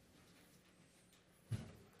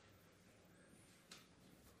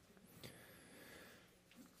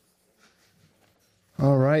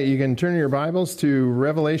right, you can turn your Bibles to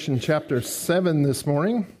Revelation chapter 7 this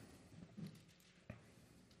morning.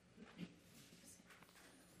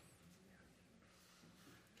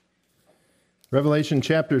 Revelation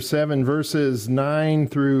chapter 7, verses 9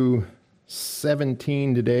 through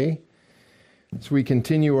 17 today. As we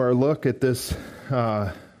continue our look at this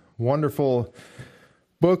wonderful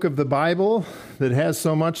book of the Bible that has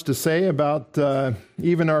so much to say about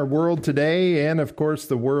even our world today and, of course,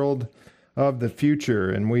 the world of the future.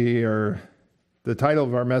 And the title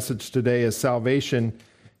of our message today is Salvation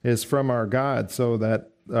is from Our God, so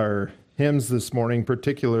that our hymns this morning,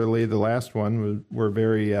 particularly the last one, were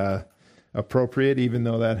very appropriate, even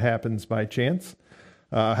though that happens by chance.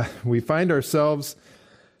 We find ourselves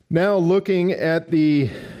now looking at the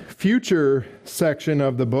future section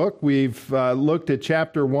of the book. We've looked at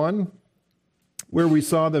chapter 1, where we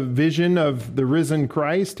saw the vision of the risen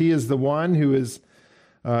Christ. He is the one who is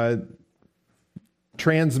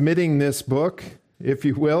transmitting this book, if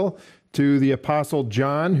you will, to the Apostle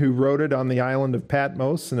John, who wrote it on the island of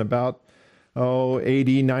Patmos in about AD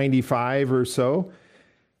 95 or so.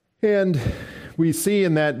 And we see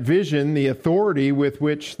in that vision the authority with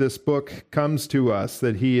which this book comes to us,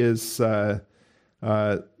 that he is full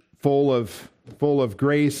of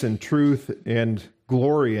grace and truth and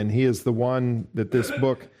glory, and he is the one that this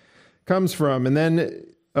book comes from. And then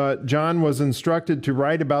John was instructed to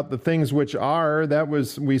write about the things which are,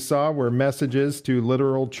 we saw were messages to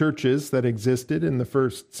literal churches that existed in the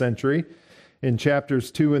first century in chapters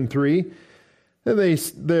 2 and 3. And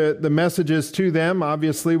the messages to them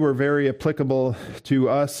obviously were very applicable to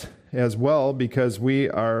us as well, because we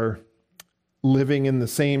are living in the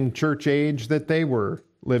same church age that they were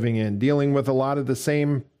living in, dealing with a lot of the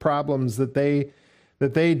same problems that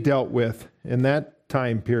they dealt with in that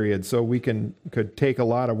time period. So we could take a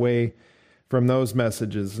lot away from those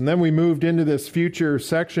messages. And then we moved into this future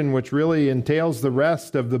section, which really entails the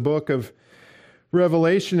rest of the book of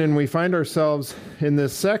Revelation, and we find ourselves in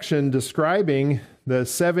this section describing the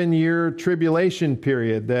 7-year tribulation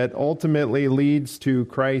period that ultimately leads to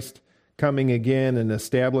Christ coming again and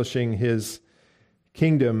establishing his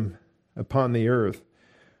kingdom upon the earth.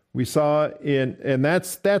 We saw and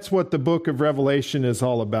that's what the book of Revelation is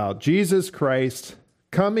all about. Jesus Christ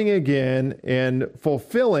coming again and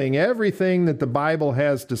fulfilling everything that the Bible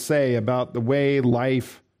has to say about the way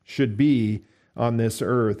life should be on this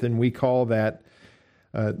earth. And we call that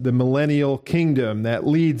the millennial kingdom that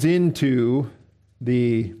leads into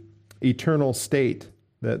the eternal state,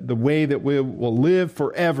 the way that we will live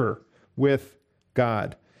forever with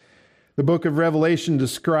God. The book of Revelation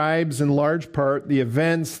describes in large part the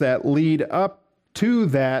events that lead up to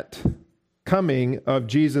that coming of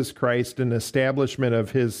Jesus Christ and establishment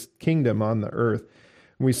of his kingdom on the earth.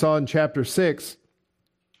 We saw in chapter 6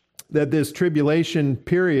 that this tribulation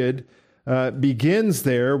period begins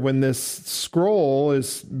there when this scroll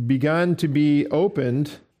is begun to be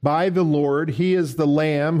opened by the Lord. He is the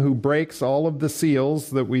Lamb who breaks all of the seals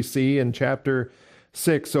that we see in chapter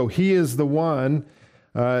 6. So he is the one.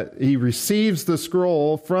 He receives the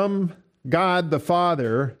scroll from God the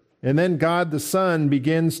Father, and then God the Son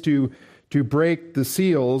begins to break the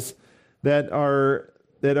seals that are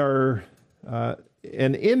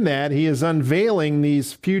and in that he is unveiling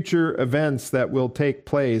these future events that will take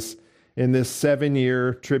place in this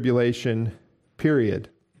 7-year tribulation period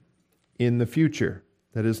in the future.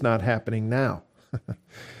 That is not happening now.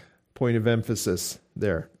 Point of emphasis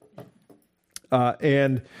there.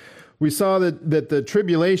 And we saw that the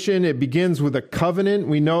tribulation, it begins with a covenant.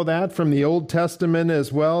 We know that from the Old Testament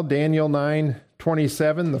as well. Daniel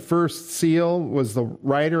 9:27, the first seal was the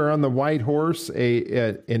rider on the white horse,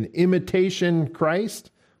 an imitation Christ.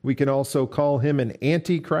 We can also call him an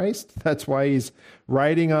antichrist. That's why he's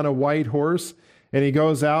riding on a white horse. And he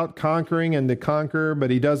goes out conquering and to conquer, but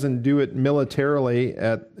he doesn't do it militarily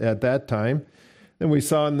at that time. Then we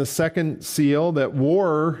saw in the second seal that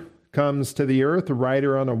war comes to the earth, a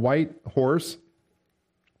rider on a white horse,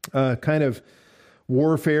 kind of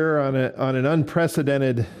warfare on an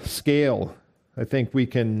unprecedented scale, I think we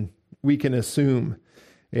can assume.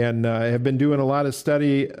 And I have been doing a lot of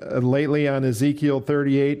study lately on Ezekiel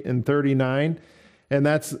 38 and 39, and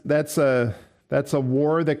that's a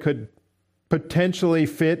war that could potentially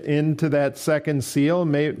fit into that second seal,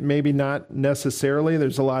 maybe not necessarily.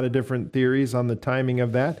 There's a lot of different theories on the timing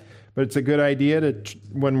of that, but it's a good idea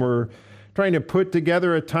when we're trying to put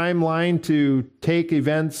together a timeline, to take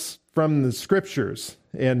events from the scriptures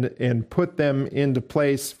and put them into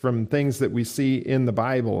place from things that we see in the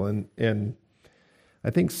Bible. And I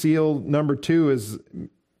think seal number 2 is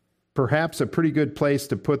perhaps a pretty good place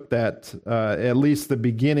to put that, at least the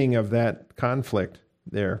beginning of that conflict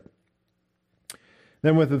there.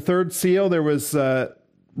 Then with the third seal, there was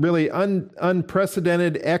really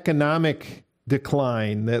unprecedented economic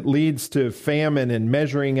decline that leads to famine and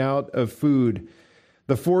measuring out of food.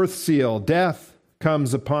 The fourth seal, death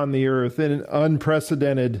comes upon the earth in an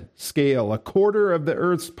unprecedented scale. A quarter of the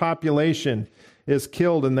earth's population is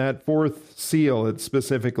killed in that fourth seal, it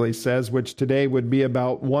specifically says, which today would be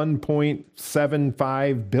about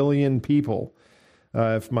 1.75 billion people,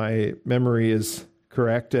 if my memory is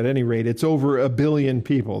correct. At any rate, it's over 1 billion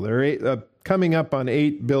people. They're coming up on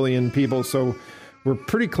 8 billion people, so we're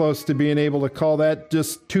pretty close to being able to call that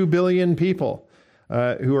just 2 billion people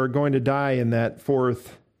who are going to die in that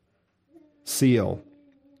fourth seal,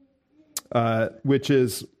 which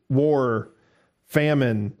is war,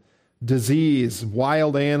 famine, disease,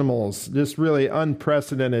 wild animals, just really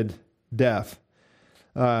unprecedented death.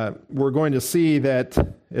 We're going to see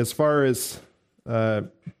that as far as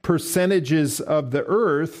percentages of the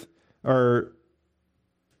earth are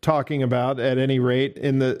talking about, at any rate,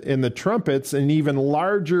 in the trumpets, an even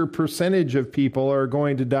larger percentage of people are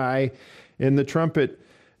going to die in the trumpet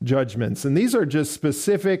judgments. And these are just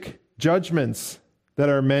specific judgments that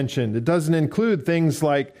are mentioned. It doesn't include things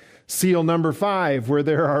like seal number 5, where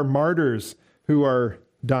there are martyrs who are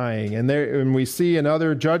dying. And we see in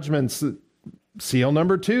other judgments, seal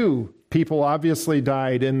number 2, people obviously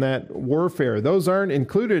died in that warfare. Those aren't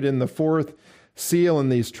included in the fourth seal in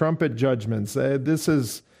these trumpet judgments. This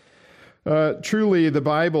is truly the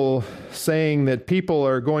Bible saying that people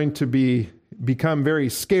are going to become very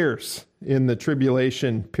scarce in the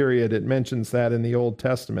tribulation period. It mentions that in the Old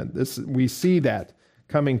Testament. We see that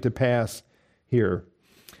coming to pass here.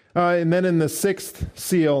 And then in the sixth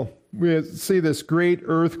seal, we see this great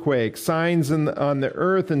earthquake, signs on the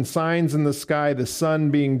earth and signs in the sky, the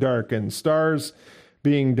sun being darkened, stars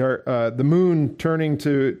being dark, the moon turning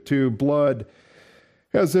to blood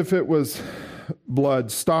as if it was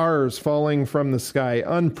blood, stars falling from the sky,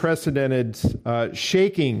 unprecedented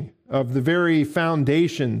shaking of the very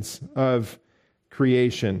foundations of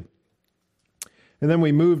creation. And then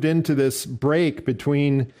we moved into this break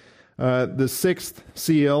between the sixth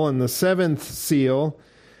seal and the seventh seal,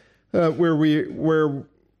 where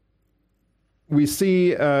we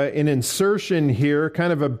see an insertion here,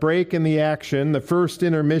 kind of a break in the action, the first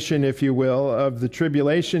intermission, if you will, of the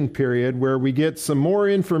tribulation period, where we get some more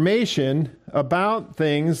information about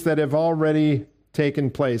things that have already taken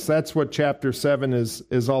place. That's what chapter 7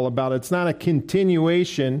 is all about. It's not a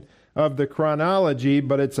continuation of the chronology,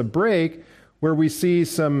 but it's a break where we see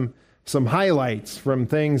some highlights from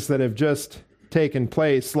things that have just taken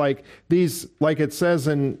place, like it says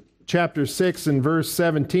in chapter 6 and verse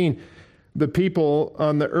 17, the people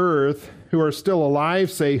on the earth who are still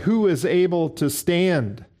alive say, "Who is able to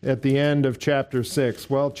stand?" at the end of chapter 6.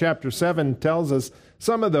 Well, chapter 7 tells us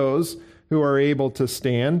some of those who are able to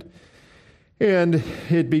stand. And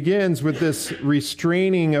it begins with this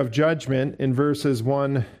restraining of judgment in verses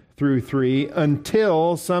 1 through 3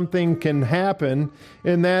 until something can happen,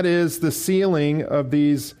 and that is the sealing of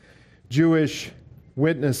these Jewish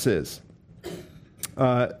witnesses.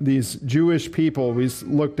 These Jewish people we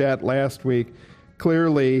looked at last week,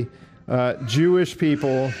 clearly Jewish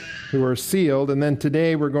people who are sealed, and then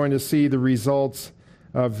today we're going to see the results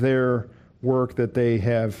of their work that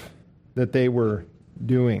they were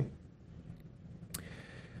doing.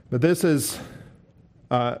 But this is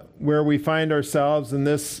where we find ourselves in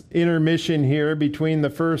this intermission here between the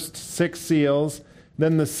first 6 seals.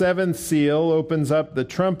 Then the 7th seal opens up the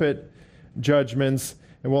trumpet judgments,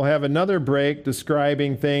 and we'll have another break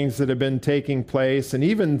describing things that have been taking place, and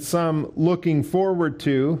even some looking forward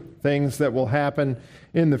to things that will happen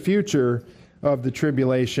in the future of the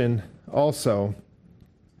tribulation also.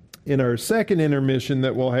 In our second intermission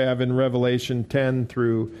that we'll have in Revelation 10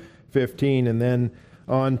 through 15, and then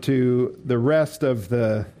on to the rest of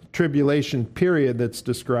the tribulation period that's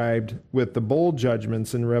described with the bowl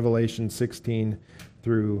judgments in Revelation 16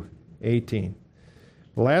 through 18.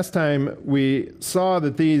 The last time we saw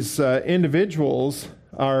that these individuals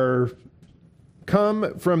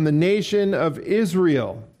come from the nation of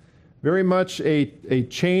Israel. Very much a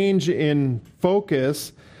change in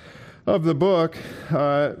focus of the book,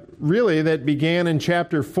 really, that began in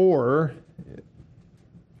chapter 4,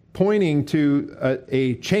 pointing to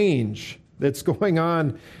a change that's going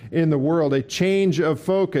on in the world, a change of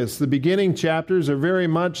focus. The beginning chapters are very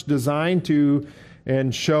much designed to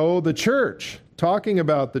and show the church, talking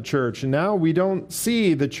about the church. And now we don't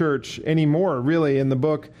see the church anymore, really, in the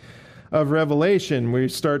book of Revelation. We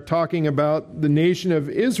start talking about the nation of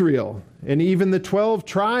Israel and even the 12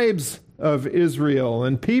 tribes of Israel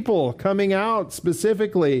and people coming out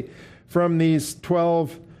specifically from these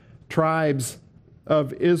 12 tribes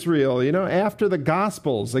of Israel. You know, after the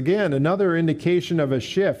Gospels, again, another indication of a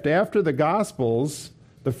shift. After the Gospels,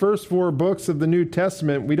 the first 4 books of the New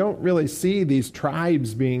Testament, we don't really see these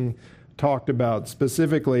tribes being talked about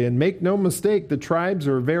specifically. And make no mistake, the tribes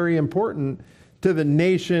are very important to the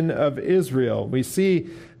nation of Israel. We see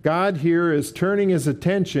God here is turning his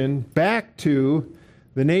attention back to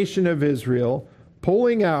the nation of Israel,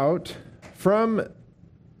 pulling out from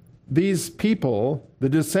these people, the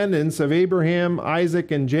descendants of Abraham, Isaac,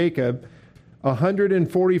 and Jacob,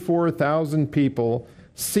 144,000 people,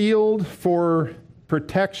 sealed for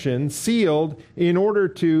protection, sealed in order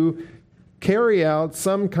to carry out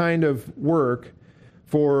some kind of work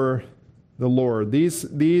for the Lord. These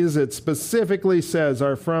it specifically says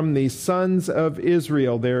are from the sons of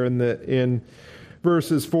Israel there in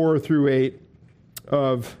verses 4 through 8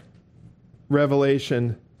 of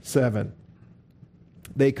Revelation 7.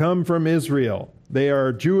 They come from Israel. They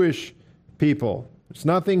are Jewish people. There's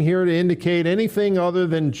nothing here to indicate anything other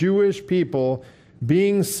than Jewish people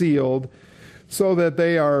being sealed so that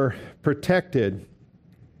they are protected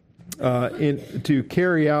to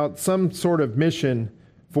carry out some sort of mission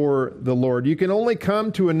for the Lord. You can only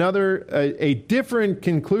come to a different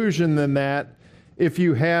conclusion than that if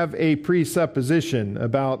you have a presupposition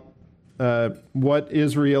about what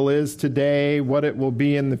Israel is today, what it will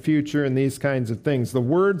be in the future, and these kinds of things. The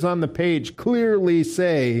words on the page clearly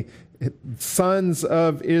say sons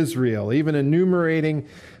of Israel, even enumerating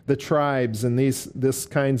the tribes and this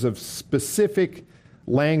kinds of specific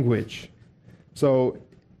language. So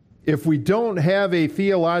if we don't have a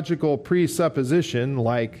theological presupposition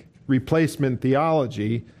like replacement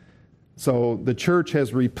theology, so the church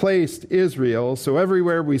has replaced Israel. So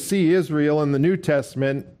everywhere we see Israel in the New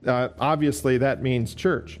Testament, obviously that means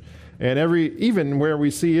church. And even where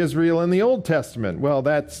we see Israel in the Old Testament, well,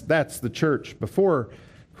 that's the church before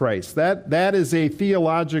Christ. That is a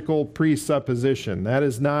theological presupposition. That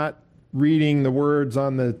is not reading the words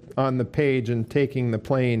on the page and taking the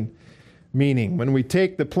plain meaning. When we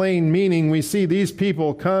take the plain meaning, we see these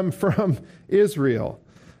people come from Israel,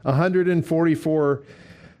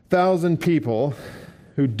 144,000 people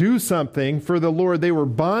who do something for the Lord. They were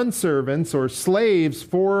bondservants or slaves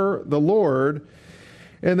for the Lord.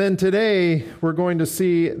 And then today we're going to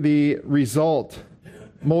see the result.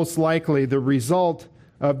 Most likely the result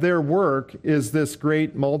of their work is this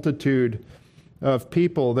great multitude of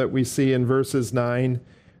people that we see in verses 9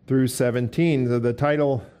 through 17. The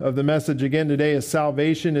title of the message again today is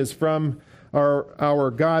Salvation is from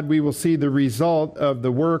our God. We will see the result of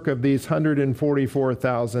the work of these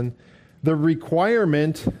 144,000, the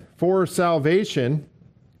requirement for salvation,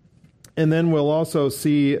 and then we'll also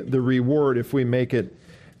see the reward if we make it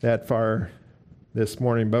that far this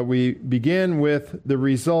morning. But we begin with the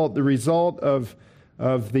result of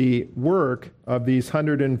the work of these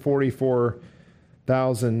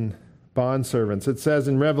 144,000 bondservants. It says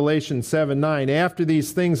in Revelation 7:9, after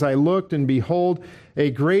these things I looked, and behold,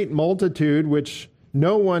 a great multitude which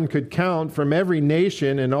no one could count from every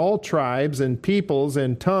nation and all tribes and peoples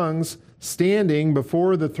and tongues, standing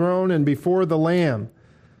before the throne and before the Lamb,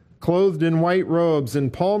 clothed in white robes,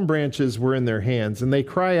 and palm branches were in their hands. And they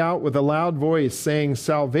cry out with a loud voice, saying,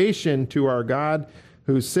 Salvation to our God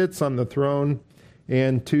who sits on the throne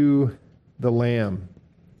and to the Lamb.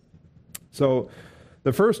 So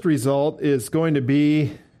the first result is going to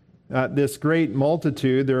be this great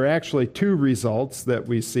multitude. There are actually 2 results that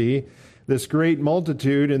we see. This great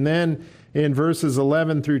multitude, and then in verses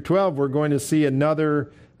 11 through 12, we're going to see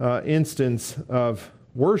another instance of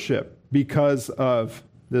worship because of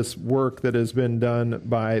this work that has been done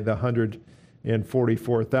by the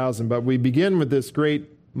 144,000. But we begin with this great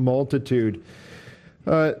multitude.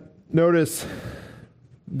 Notice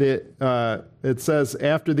that it says,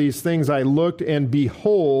 after these things I looked, and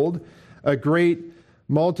behold, a great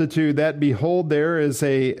multitude. That behold there is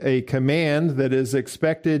a command that is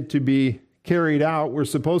expected to be carried out. We're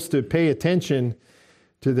supposed to pay attention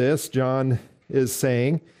to this, John is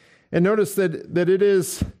saying. And notice that it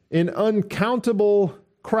is an uncountable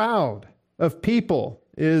crowd of people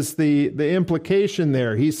is the implication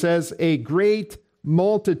there. He says a great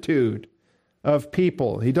multitude of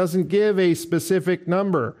people. He doesn't give a specific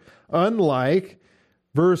number, unlike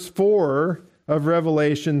verse 4 of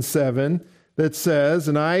Revelation 7 that says,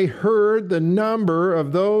 and I heard the number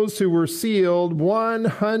of those who were sealed,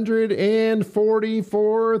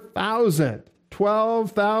 144,000.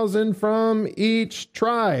 12,000 from each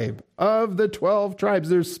tribe of the 12 tribes.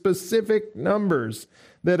 There's specific numbers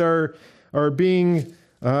that are being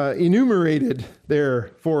enumerated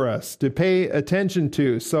there for us to pay attention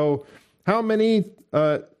to. So how many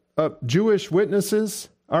Jewish witnesses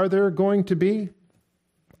are there going to be?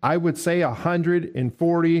 I would say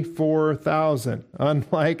 144,000,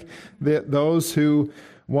 unlike those who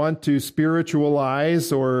want to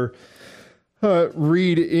spiritualize or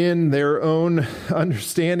read in their own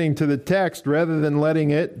understanding to the text rather than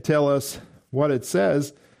letting it tell us what it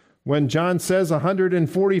says. When John says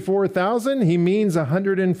 144,000, he means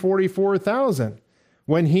 144,000.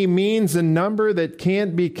 When he means a number that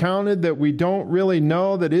can't be counted, that we don't really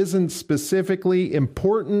know, that isn't specifically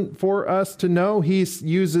important for us to know, he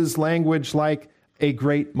uses language like a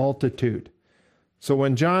great multitude. So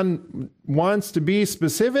when John wants to be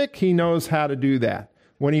specific, he knows how to do that.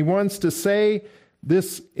 When he wants to say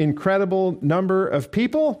this incredible number of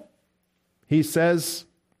people, he says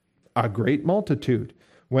a great multitude.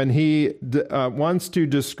 When he wants to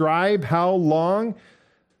describe how long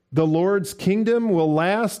the Lord's kingdom will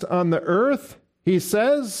last on the earth, he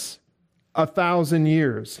says 1,000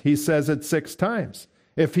 years. He says it 6 times.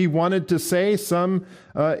 If he wanted to say some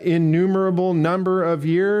innumerable number of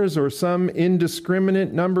years or some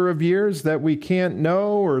indiscriminate number of years that we can't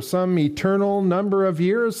know or some eternal number of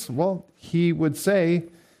years, well, he would say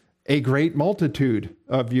a great multitude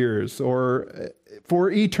of years or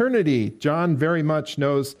for eternity. John very much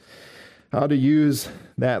knows how to use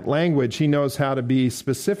that language. He knows how to be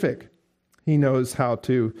specific. He knows how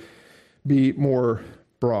to be more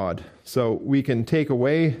broad. So we can take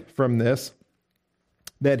away from this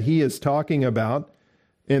that he is talking about,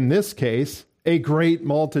 in this case, a great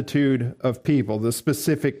multitude of people. The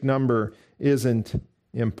specific number isn't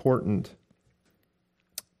important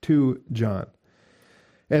to John.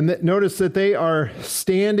 And notice that they are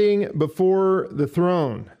standing before the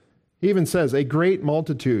throne. He even says a great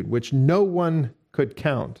multitude, which no one could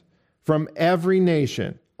count, from every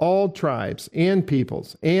nation, all tribes and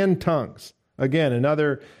peoples and tongues. Again,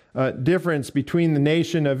 another difference between the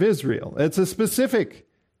nation of Israel. It's a specific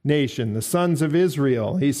nation, the sons of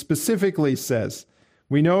Israel. He specifically says,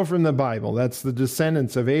 we know from the Bible, that's the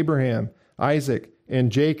descendants of Abraham, Isaac,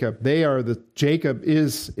 and Jacob. Jacob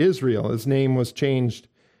is Israel. His name was changed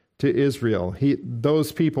to Israel.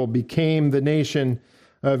 Those people became the nation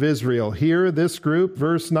of Israel. Here, this group,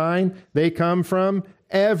 verse 9, they come from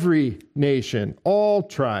every nation, all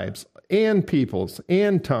tribes and peoples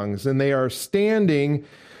and tongues, and they are standing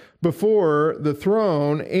before the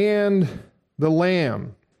throne and the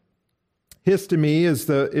Lamb. Histemi is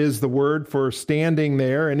the word for standing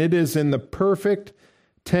there, and it is in the perfect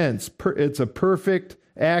tense. It's a perfect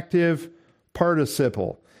active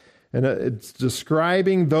participle. And it's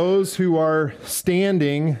describing those who are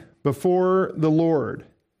standing before the Lord.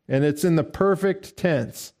 And it's in the perfect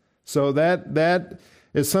tense. So that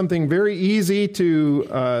is something very easy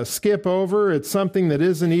to skip over. It's something that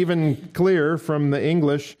isn't even clear from the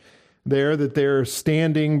English there, that they're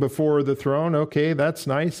standing before the throne. Okay, that's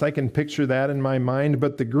nice. I can picture that in my mind.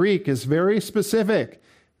 But the Greek is very specific,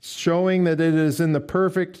 showing that it is in the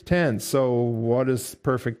perfect tense. So what does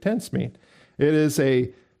perfect tense mean? It is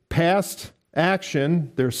a past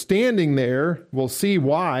action. They're standing there. We'll see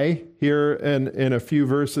why here in a few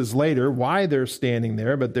verses later, why they're standing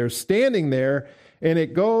there. But they're standing there, and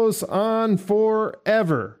it goes on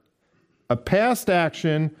forever. A past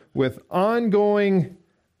action with ongoing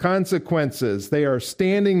consequences. They are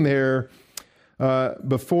standing there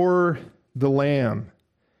before the Lamb.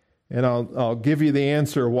 And I'll give you the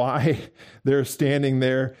answer why they're standing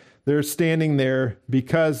there. They're standing there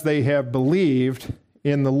because they have believed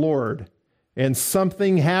in the Lord. And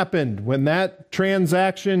something happened. When that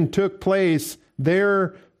transaction took place,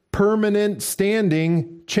 their permanent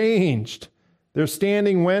standing changed. Their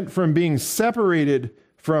standing went from being separated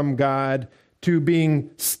from God to being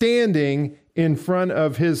standing in front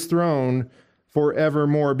of his throne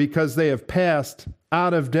forevermore, because they have passed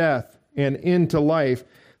out of death and into life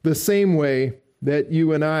the same way that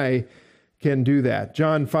you and I can do that.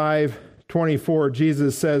 John 5:24,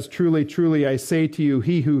 Jesus says, "Truly, truly, I say to you,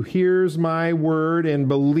 he who hears my word and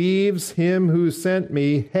believes him who sent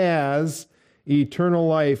me has eternal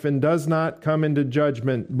life and does not come into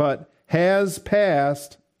judgment, but has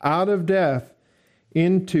passed out of death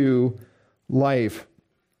into life."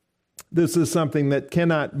 This is something that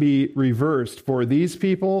cannot be reversed for these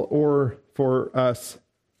people or for us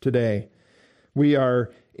today. We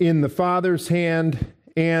are in the Father's hand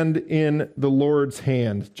and in the Lord's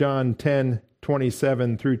hand. John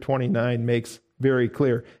 10:27 through 29 makes very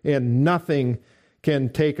clear. And nothing can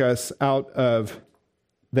take us out of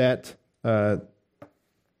that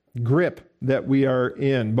grip that we are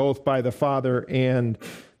in, both by the Father and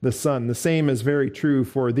the Son. The same is very true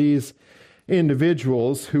for these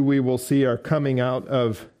individuals who we will see are coming out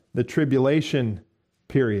of the tribulation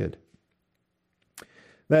period.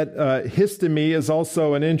 That histemi is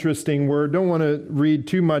also an interesting word. Don't want to read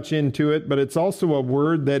too much into it, but it's also a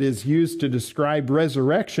word that is used to describe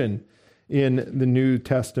resurrection in the New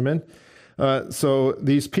Testament. So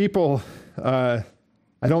these people, I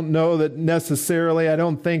don't know that necessarily, I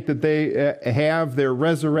don't think that they have their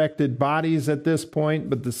resurrected bodies at this point,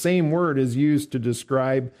 but the same word is used to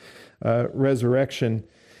describe resurrection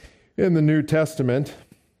in the New Testament.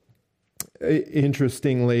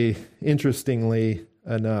 Interestingly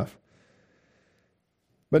enough.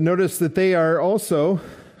 But notice that they are also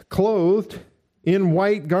clothed in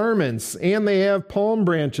white garments, and they have palm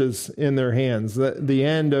branches in their hands. The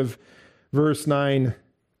end of verse 9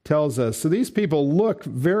 tells us. So these people look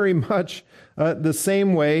very much the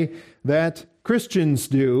same way that Christians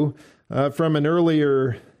do from an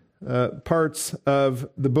earlier parts of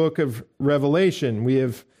the book of Revelation.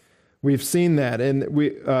 We've seen that, and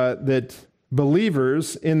that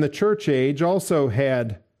believers in the church age also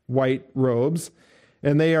had white robes,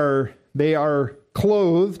 and they are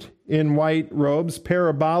clothed in white robes.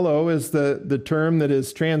 Parabalo is the term that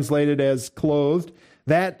is translated as clothed.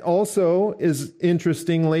 That also is,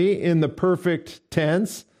 interestingly, in the perfect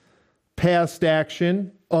tense, past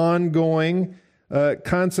action, ongoing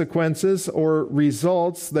consequences or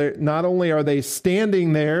results. Not only are they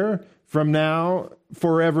standing there from now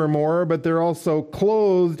forevermore, but they're also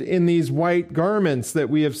clothed in these white garments that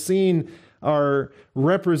we have seen are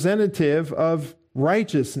representative of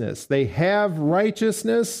righteousness. They have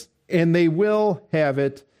righteousness, and they will have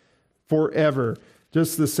it forever.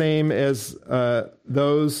 Just the same as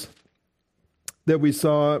those that we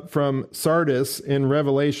saw from Sardis in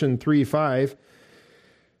Revelation 3:5.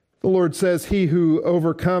 The Lord says, "He who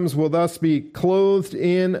overcomes will thus be clothed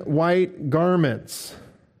in white garments.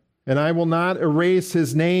 And I will not erase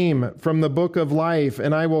his name from the book of life,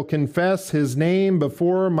 and I will confess his name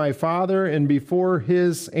before my Father and before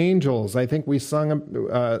his angels." I think we sang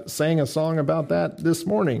a song about that this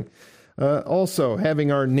morning. Also,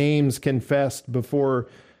 having our names confessed before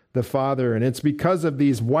the Father. And it's because of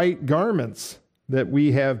these white garments that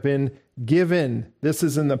we have been given. This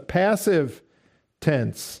is in the passive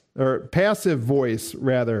tense, or passive voice,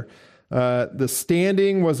 rather. The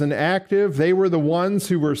standing was an active. They were the ones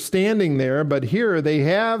who were standing there, but here they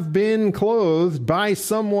have been clothed by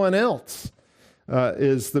someone else,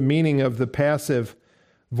 is the meaning of the passive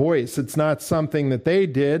voice. It's not something that they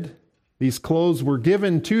did. These clothes were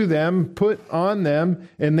given to them, put on them,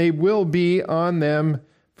 and they will be on them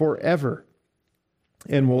forever.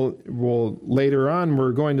 And we'll later on,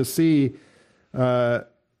 we're going to see how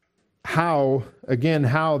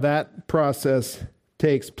that process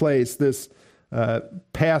takes place, this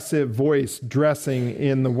passive voice dressing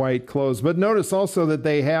in the white clothes. But notice also that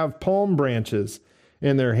they have palm branches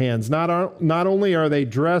in their hands. Not only are they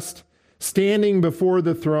dressed, standing before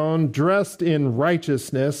the throne, dressed in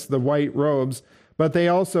righteousness, the white robes, but they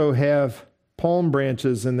also have palm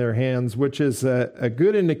branches in their hands, which is a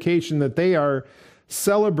good indication that they are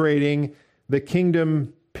celebrating the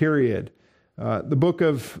kingdom period. The book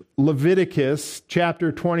of Leviticus,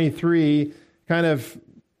 chapter 23, kind of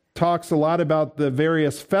talks a lot about the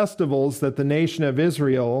various festivals that the nation of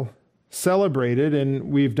Israel celebrated,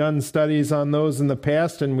 and we've done studies on those in the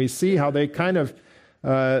past, and we see how they kind of,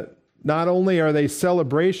 not only are they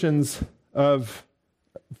celebrations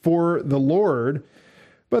for the Lord,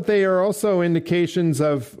 but they are also indications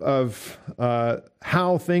of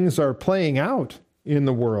how things are playing out in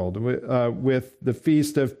the world, with the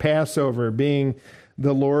Feast of Passover being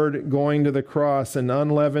the Lord going to the cross, and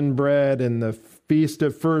unleavened bread, and the Feast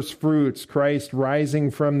of First Fruits, Christ rising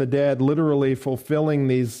from the dead, literally fulfilling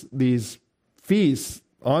these feasts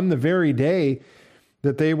on the very day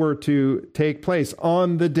that they were to take place.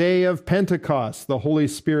 On the day of Pentecost, the Holy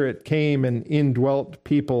Spirit came and indwelt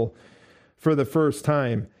people for the first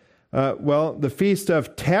time. The Feast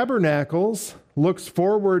of Tabernacles looks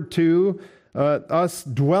forward to us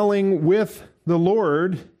dwelling with the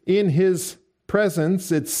Lord in his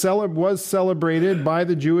presence. It was celebrated by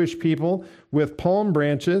the Jewish people with palm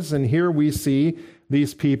branches, and here we see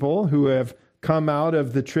these people who have come out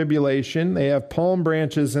of the tribulation. They have palm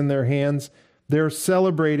branches in their hands. They're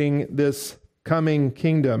celebrating this coming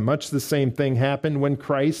kingdom. Much the same thing happened when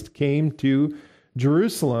Christ came to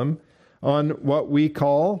Jerusalem on what we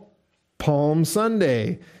call Palm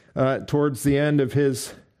Sunday, towards the end of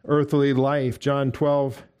his earthly life. John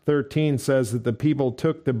 12:13 says that the people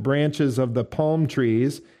took the branches of the palm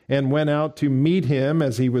trees and went out to meet him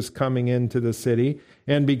as he was coming into the city,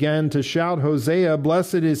 and began to shout, "Hosea,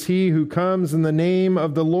 blessed is he who comes in the name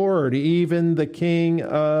of the Lord, even the King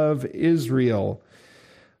of Israel."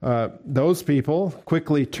 Those people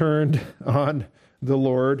quickly turned on the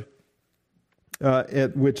Lord,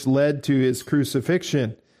 which led to his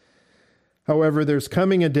crucifixion. However, there's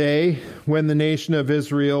coming a day when the nation of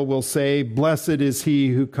Israel will say, "Blessed is he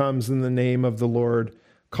who comes in the name of the Lord,"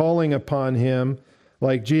 calling upon him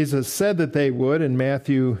like Jesus said that they would in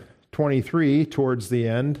Matthew 23, towards the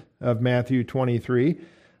end of Matthew 23.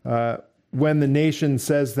 When the nation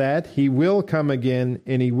says that, he will come again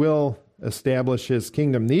and he will establish his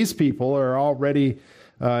kingdom. These people are already,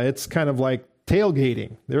 it's kind of like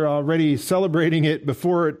tailgating. They're already celebrating it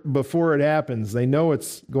before it happens. They know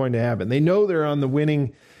it's going to happen. They know they're on the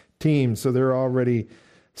winning team, so they're already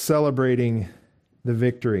celebrating the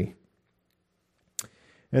victory.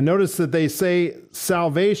 And notice that they say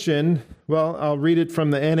salvation. Well, I'll read it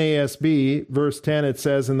from the NASB. Verse 10, it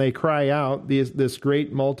says, "And they cry out," this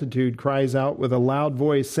great multitude cries out with a loud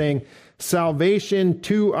voice, saying, "Salvation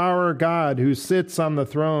to our God who sits on the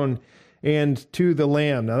throne and to the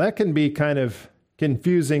Lamb." Now that can be kind of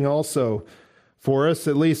confusing also for us,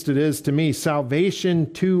 at least it is to me. Salvation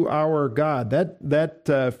to our God.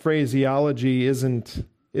 That phraseology isn't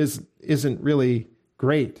really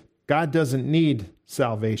great. God doesn't need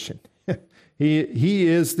salvation. He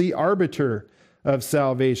is the arbiter of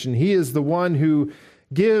salvation. He is the one who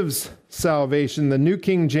gives salvation. The New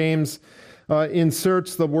King James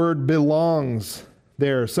inserts the word belongs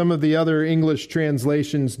there. Some of the other English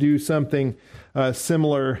translations do something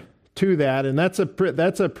similar to that, and that's a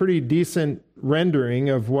pretty decent rendering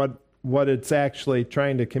of what it's actually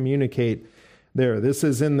trying to communicate there. This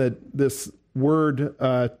is in this word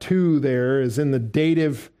to there is in the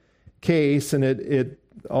dative case, and it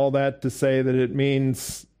all that to say that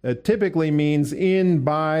it typically means in,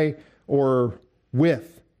 by, or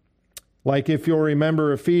with. Like if you'll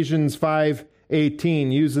remember, Ephesians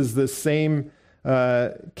 5:18 uses the same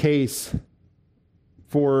case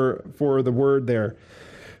for the word there,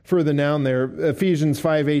 for the noun there. Ephesians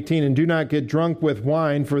 5:18, "And do not get drunk with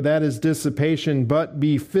wine, for that is dissipation, but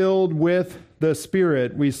be filled with the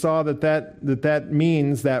Spirit." We saw that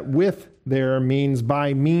means that with there means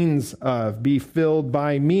by means of. Be filled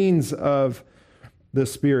by means of the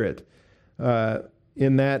Spirit.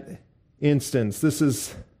 In that instance, this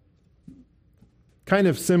is kind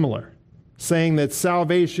of similar, saying that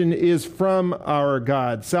salvation is from our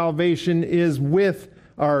God. Salvation is with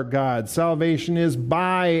our God. Salvation is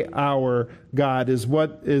by our God, is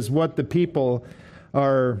what the people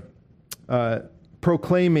are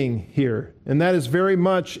proclaiming here. And that is very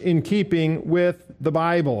much in keeping with the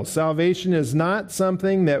Bible. Salvation is not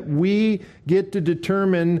something that we get to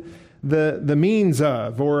determine the means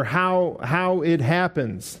of or how it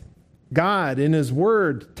happens. God in his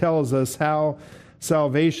word tells us how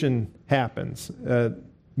salvation happens.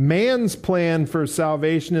 Man's plan for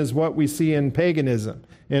salvation is what we see in paganism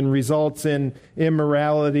and results in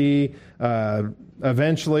immorality,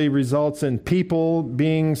 eventually results in people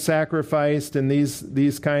being sacrificed, and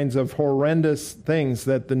these kinds of horrendous things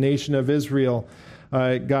that the nation of Israel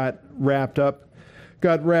got wrapped up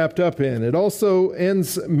in. It also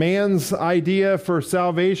ends, man's idea for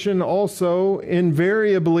salvation also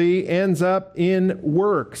invariably ends up in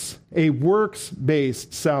works, a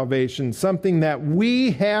works-based salvation, something that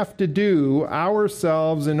we have to do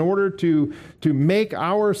ourselves in order to make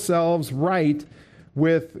ourselves right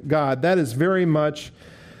with God. That is very much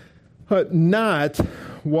not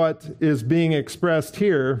what is being expressed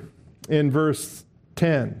here in verse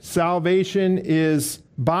 10. Salvation is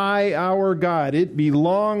by our God. It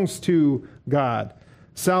belongs to God.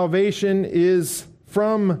 Salvation is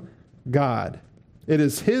from God. It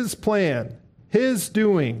is his plan, his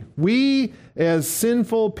doing. We, as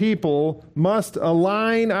sinful people, must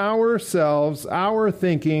align ourselves, our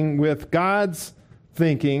thinking, with God's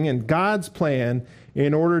thinking and God's plan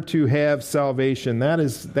in order to have salvation. That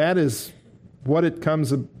is what it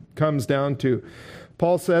comes down to.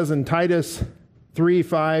 Paul says in Titus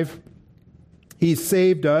 3:5, he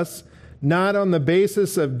saved us, not on the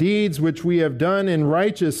basis of deeds which we have done in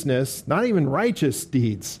righteousness, not even righteous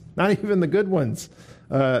deeds, not even the good ones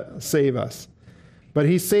save us. But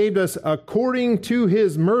he saved us according to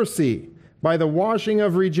his mercy, by the washing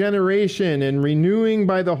of regeneration and renewing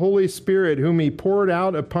by the Holy Spirit, whom he poured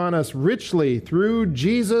out upon us richly through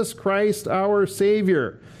Jesus Christ our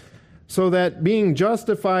Savior, so that being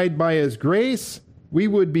justified by his grace, we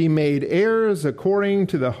would be made heirs according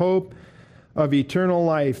to the hope of eternal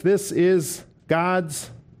life. This is God's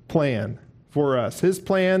plan for us. His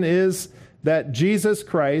plan is that Jesus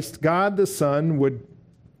Christ, God the Son, would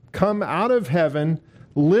come out of heaven,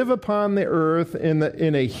 live upon the earth in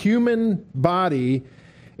a human body,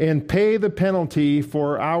 and pay the penalty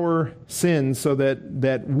for our sins so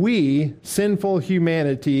that we, sinful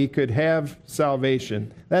humanity, could have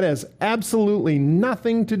salvation. That has absolutely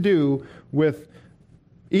nothing to do with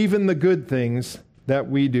even the good things that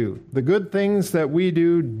we do. The good things that we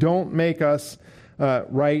do don't make us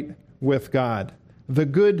right with God. The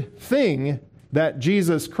good thing that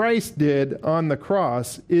Jesus Christ did on the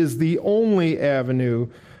cross is the only avenue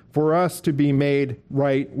for us to be made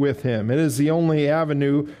right with Him. It is the only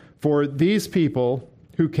avenue for these people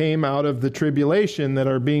who came out of the tribulation that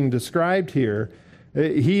are being described here.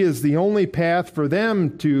 He is the only path for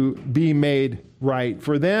them to be made right,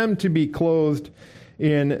 for them to be clothed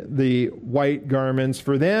in the white garments,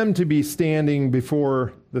 for them to be standing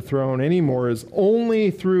before the throne anymore, is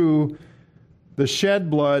only through the shed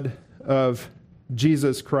blood of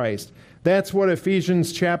Jesus Christ. That's what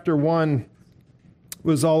Ephesians chapter 1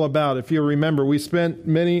 was all about. If you remember, we spent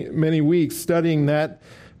many weeks studying that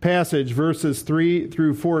passage, verses 3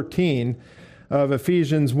 through 14 of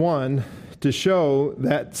Ephesians 1, to show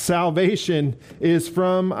that salvation is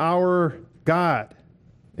from our God.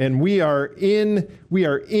 And we are in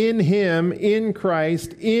Him, in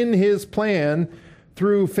Christ, in His plan,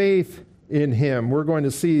 through faith in Him. We're going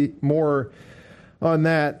to see more on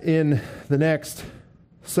that in the next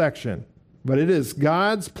section. But it is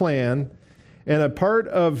God's plan, and a part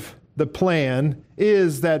of the plan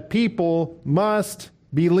is that people must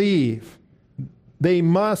believe. They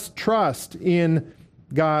must trust in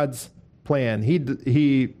God's plan.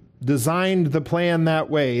 He designed the plan that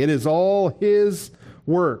way. It is all His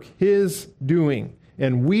work, His doing.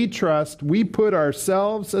 And we trust, we put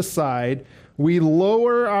ourselves aside, we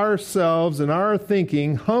lower ourselves in our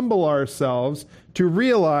thinking, humble ourselves to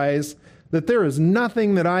realize that there is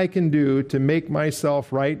nothing that I can do to make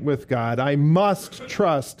myself right with God. I must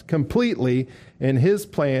trust completely in His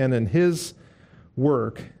plan and His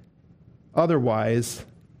work. Otherwise,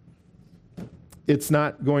 it's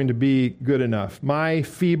not going to be good enough. My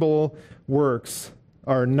feeble works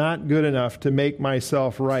are not good enough to make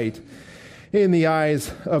myself right in the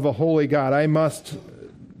eyes of a holy God. I must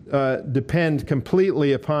depend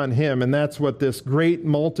completely upon Him, and that's what this great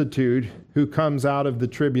multitude who comes out of the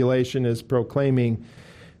tribulation is proclaiming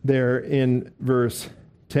there in verse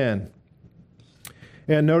 10.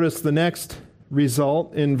 And notice the next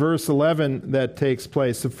result in verse 11 that takes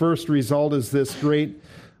place. The first result is this great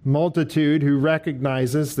multitude who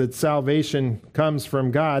recognizes that salvation comes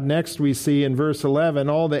from God. Next we see in verse 11,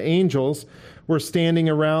 all the angels were standing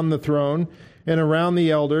around the throne and around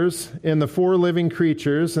the elders and the four living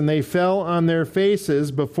creatures, and they fell on their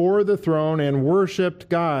faces before the throne and worshiped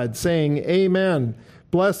God, saying, Amen.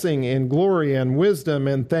 Blessing and glory and wisdom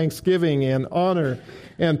and thanksgiving and honor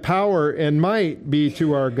and power and might be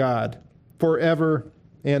to our God forever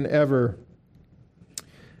and ever.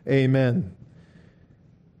 Amen.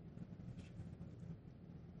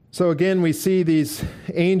 So again, we see these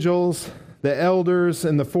angels, the elders,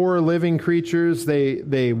 and the four living creatures.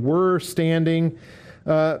 They were standing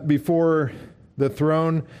before the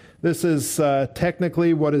throne. This is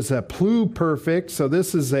technically what is a pluperfect. So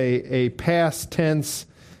this is a past tense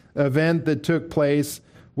event that took place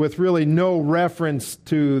with really no reference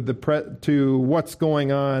to to what's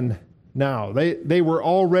going on now. They were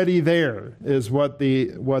already there, is what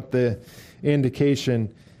the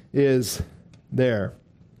indication is there.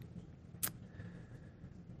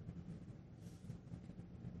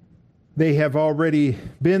 They have already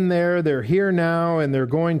been there, they're here now, and they're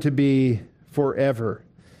going to be forever.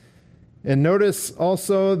 And notice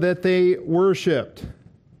also that they worshiped.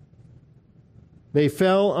 They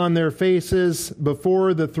fell on their faces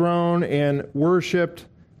before the throne and worshiped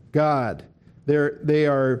God. They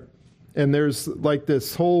are, and there's like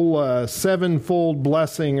this whole sevenfold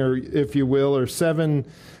blessing, or if you will, or seven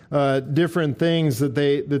different things that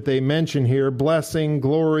they mention here. Blessing,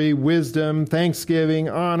 glory, wisdom, thanksgiving,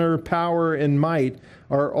 honor, power, and might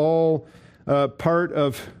are all part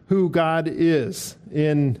of who God is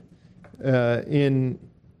in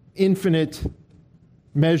infinite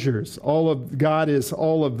measures. All of God is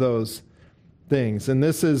all of those things. And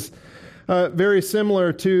this is very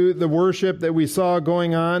similar to the worship that we saw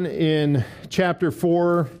going on in chapter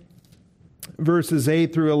 4, verses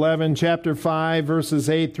 8 through 11, chapter 5, verses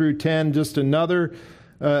 8 through 10, just another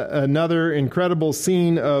incredible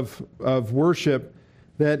scene of worship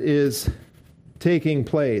that is taking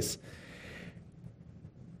place.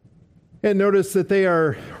 And notice that they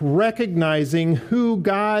are recognizing who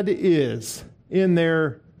God is in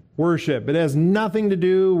their worship. It has nothing to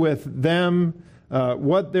do with them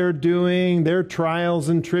what they're doing, their trials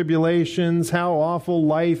and tribulations, how awful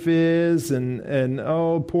life is, and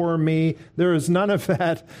oh, poor me. There is none of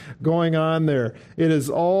that going on there. It is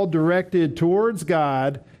all directed towards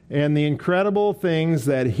God and the incredible things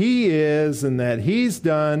that He is and that He's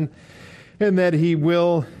done and that He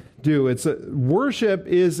will do. Worship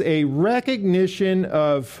is a recognition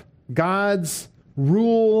of God's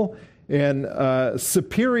rule and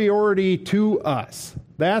superiority to us.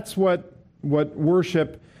 That's what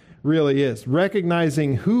worship really is.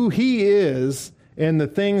 Recognizing who He is and the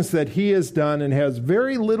things that He has done and has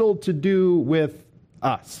very little to do with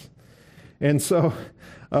us. And so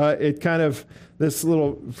this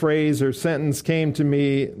little phrase or sentence came to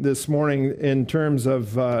me this morning in terms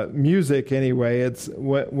of music anyway. It's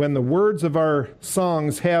when the words of our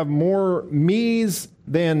songs have more me's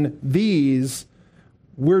than these,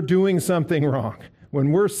 we're doing something wrong.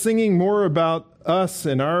 When we're singing more about us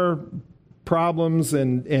and our problems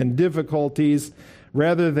and difficulties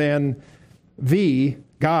rather than the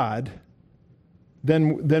God,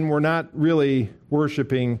 then we're not really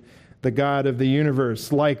worshiping the God of the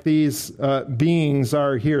universe, like these beings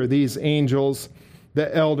are here, these angels,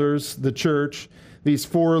 the elders, the church, these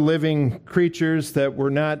four living creatures that we're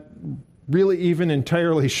not really even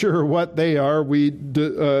entirely sure what they are. We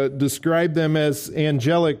describe them as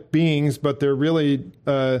angelic beings, but they're really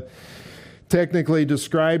technically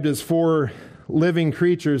described as four living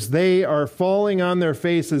creatures. They are falling on their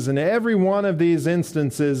faces in every one of these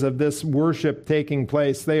instances of this worship taking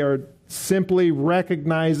place. They are simply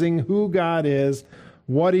recognizing who God is,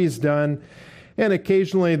 what He's done, and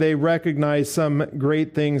occasionally they recognize some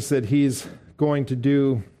great things that He's going to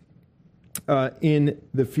do in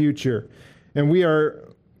the future. And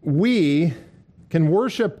we can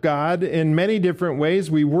worship God in many different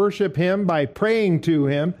ways. We worship Him by praying to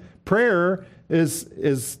Him. Prayer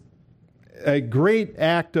is a great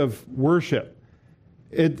act of worship.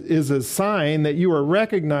 It is a sign that you are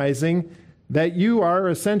recognizing that you are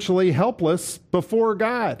essentially helpless before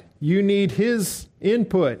God. You need His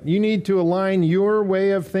input. You need to align your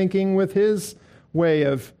way of thinking with His way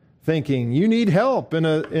of thinking. You need help in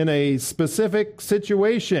a specific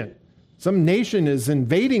situation. Some nation is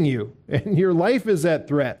invading you and your life is at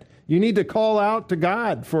threat. You need to call out to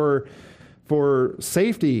God for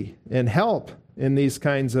safety and help in these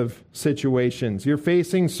kinds of situations. You're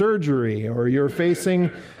facing surgery or you're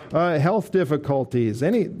facing health difficulties,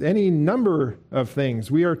 any number of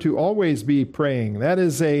things. We are to always be praying. That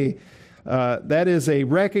is a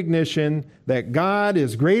recognition that God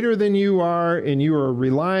is greater than you are, and you are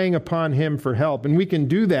relying upon Him for help. And we can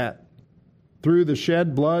do that through the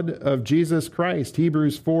shed blood of Jesus Christ.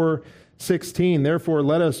 Hebrews 4:16. Therefore,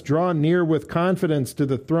 let us draw near with confidence to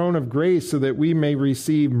the throne of grace, so that we may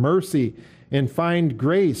receive mercy and find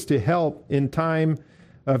grace to help in time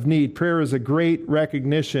of need. Prayer is a great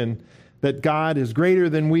recognition that God is greater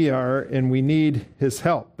than we are and we need His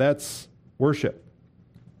help. That's worship.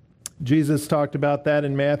 Jesus talked about that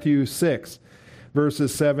in Matthew 6,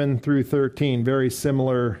 verses 7 through 13. Very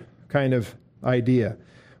similar kind of idea.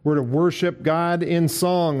 We're to worship God in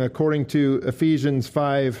song, according to Ephesians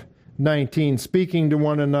 5:19, speaking to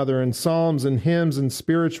one another in psalms and hymns and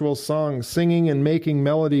spiritual songs, singing and making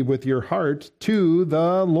melody with your heart to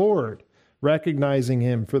the Lord, recognizing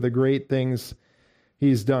Him for the great things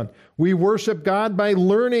He's done. We worship God by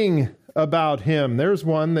learning about Him. There's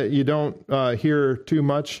one that you don't hear too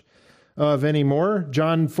much of anymore.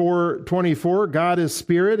 John 4:24, God is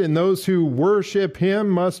spirit, and those who worship Him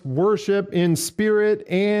must worship in spirit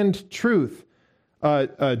and truth.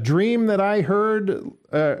 A dream that I heard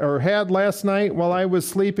or had last night while I was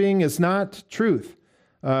sleeping is not truth.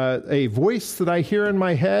 A voice that I hear in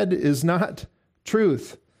my head is not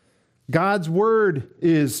truth. God's word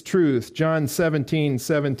is truth. John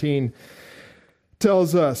 17:17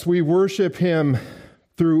 tells us we worship Him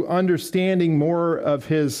through understanding more of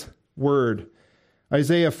His word.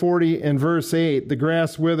 Isaiah 40 and verse 8, the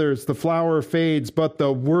grass withers, the flower fades, but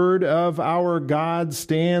the word of our God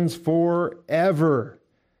stands forever.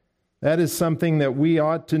 That is something that we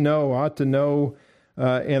ought to know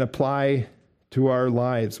and apply to our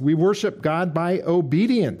lives. We worship God by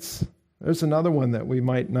obedience. There's another one that we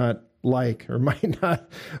might not like or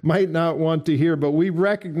might not want to hear, but we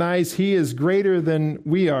recognize He is greater than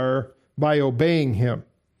we are by obeying Him.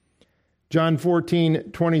 John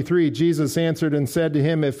 14:23, Jesus answered and said to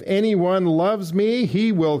him, if anyone loves me,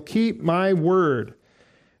 he will keep my word,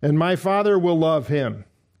 and my Father will love him,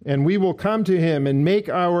 and we will come to him and make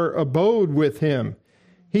our abode with him.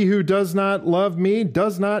 He who does not love me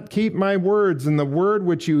does not keep my words, and the word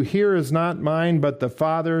which you hear is not mine, but the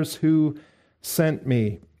Father's who sent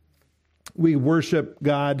me. we worship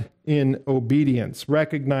God in obedience,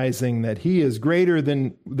 recognizing that He is greater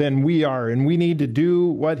than we are, and we need to do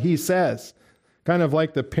what He says. Kind of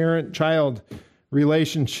like the parent-child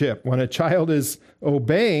relationship. When a child is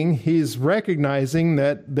obeying, he's recognizing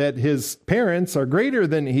that his parents are greater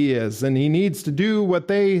than he is, and he needs to do what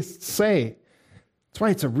they say. That's why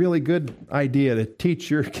it's a really good idea to teach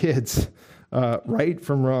your kids right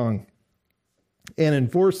from wrong and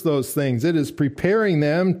enforce those things. It is preparing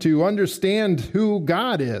them to understand who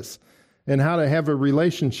God is and how to have a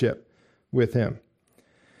relationship with Him.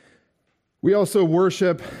 We also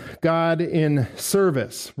worship God in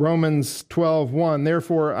service. Romans 12:1.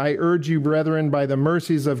 Therefore, I urge you, brethren, by the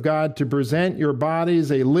mercies of God, to present your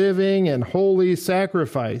bodies a living and holy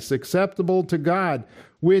sacrifice, acceptable to God,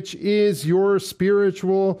 which is your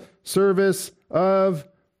spiritual service of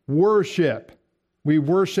worship. We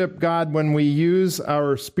worship God when we use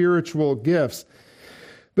our spiritual gifts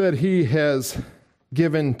that He has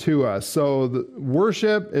given to us. So the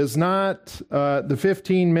worship is not the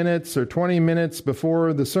 15 minutes or 20 minutes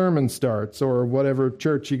before the sermon starts, or whatever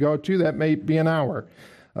church you go to. That may be an hour.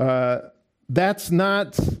 That's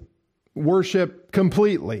not worship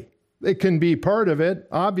completely. It can be part of it.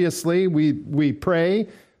 Obviously, we pray,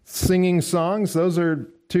 singing songs. Those are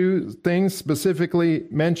two things specifically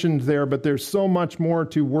mentioned there, but there's so much more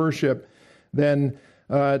to worship than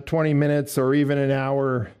 20 minutes or even an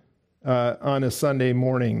hour on a Sunday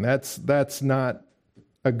morning. That's not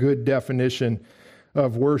a good definition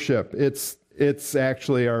of worship. It's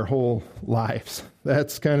actually our whole lives.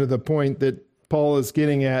 That's kind of the point that Paul is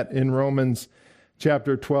getting at in Romans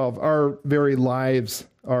chapter 12. Our very lives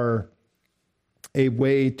are a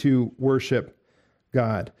way to worship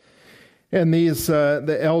God. And these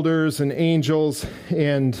the elders and angels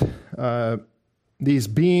and these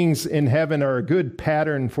beings in heaven are a good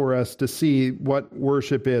pattern for us to see what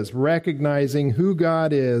worship is, recognizing who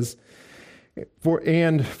God is for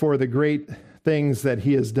the great things that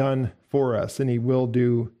He has done for us and He will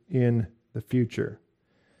do in the future.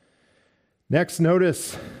 Next,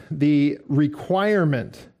 notice the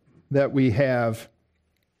requirement that we have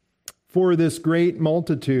for this great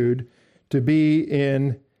multitude to be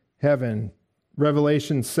in heaven.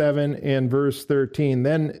 Revelation 7 and verse 13.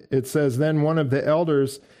 Then it says, then one of the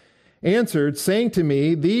elders answered, saying to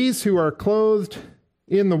me, these who are clothed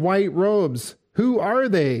in the white robes, who are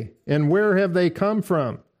they, and where have they come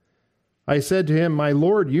from? I said to him, my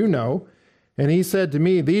Lord, you know. And he said to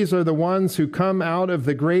me, these are the ones who come out of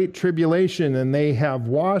the great tribulation, and they have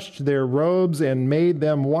washed their robes and made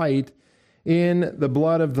them white in the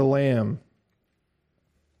blood of the Lamb.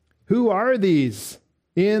 Who are these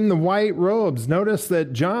in the white robes? Notice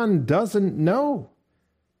that John doesn't know.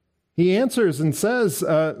 He answers and says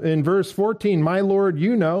in verse 14, my Lord,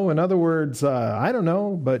 you know. In other words, I don't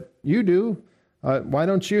know, but you do. Why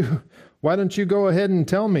don't you go ahead and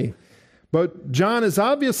tell me? But John is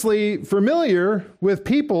obviously familiar with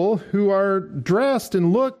people who are dressed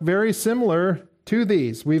and look very similar to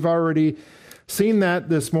these. We've already seen that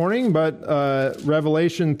this morning, but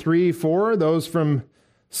Revelation 3:4, those from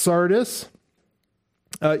Sardis,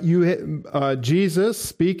 Jesus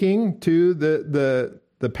speaking to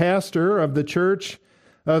the pastor of the church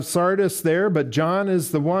of Sardis there, but John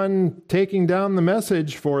is the one taking down the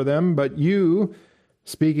message for them. But you,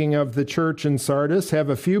 speaking of the church in Sardis, have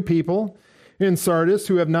a few people in Sardis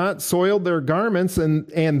who have not soiled their garments,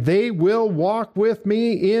 and they will walk with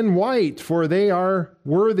me in white, for they are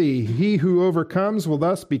worthy. He who overcomes will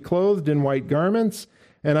thus be clothed in white garments,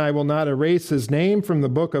 and I will not erase his name from the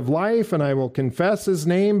book of life, and I will confess his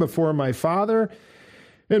name before my Father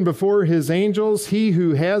and before his angels. He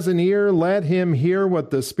who has an ear, let him hear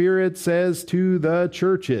what the Spirit says to the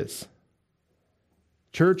churches.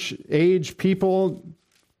 Church age people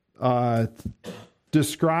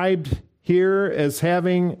described here as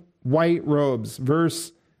having white robes.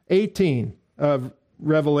 Verse 18 of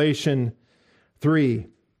Revelation 3.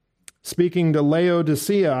 Speaking to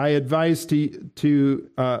Laodicea, I advise you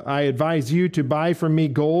to buy from me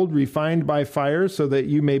gold refined by fire, so that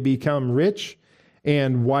you may become rich,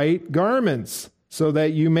 and white garments, so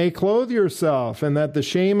that you may clothe yourself, and that the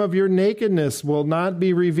shame of your nakedness will not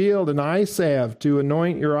be revealed, and eye salve to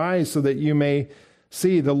anoint your eyes, so that you may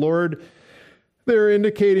see. The Lord, they're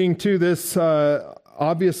indicating to this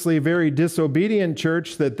obviously very disobedient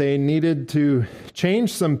church that they needed to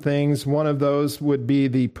change some things. One of those would be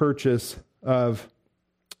the purchase of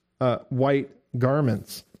white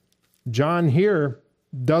garments. John here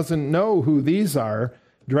doesn't know who these are,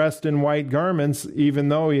 dressed in white garments, even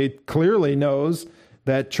though he clearly knows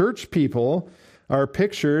that church people are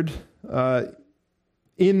pictured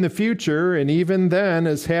in the future, and even then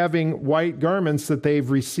as having white garments that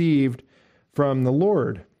they've received from the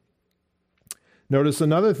Lord. Notice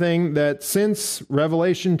another thing, that since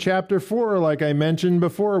Revelation chapter 4, like I mentioned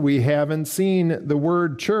before, we haven't seen the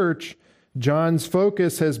word church. John's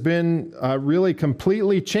focus has been really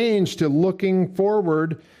completely changed to looking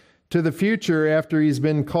forward to the future after he's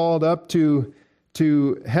been called up to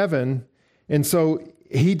heaven. And so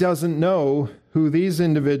he doesn't know who these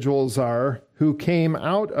individuals are who came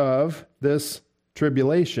out of this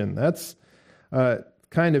tribulation. That's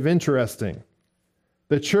kind of interesting.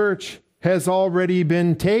 The church has already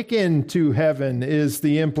been taken to heaven is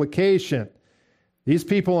the implication. These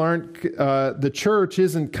people aren't, the church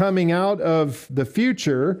isn't coming out of the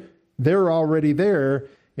future. They're already there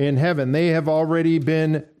in heaven. They have already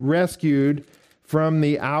been rescued from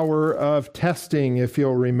the hour of testing, if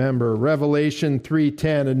you'll remember. Revelation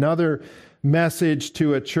 3:10, another message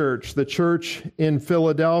to a church, the church in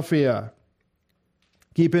Philadelphia.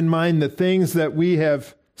 Keep in mind the things that we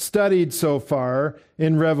have studied so far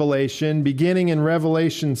in Revelation, beginning in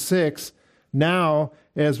Revelation 6. Now,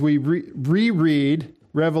 as we reread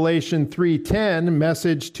Revelation 3:10,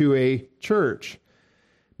 message to a church.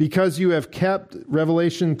 Because you have kept,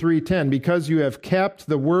 Revelation 3:10, because you have kept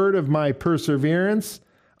the word of my perseverance,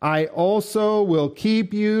 I also will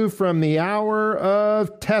keep you from the hour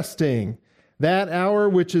of testing, that hour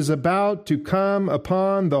which is about to come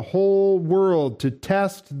upon the whole world to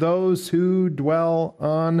test those who dwell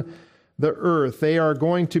on the earth. They are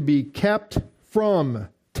going to be kept from,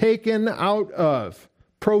 taken out of,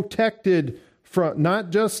 protected from, not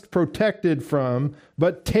just protected from,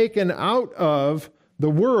 but taken out of the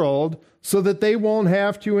world so that they won't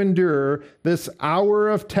have to endure this hour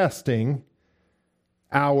of testing,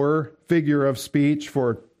 hour, figure of speech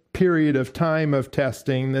for period of time of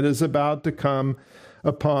testing that is about to come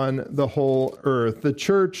upon the whole earth. The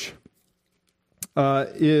church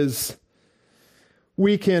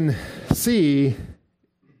we can see,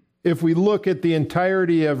 if we look at the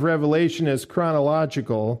entirety of Revelation as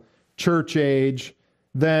chronological, church age,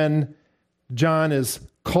 then John is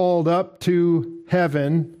called up to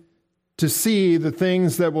heaven to see the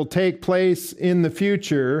things that will take place in the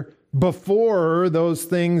future before those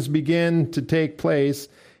things begin to take place.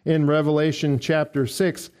 In Revelation chapter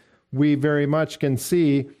 6, we very much can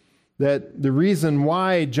see that the reason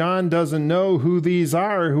why John doesn't know who these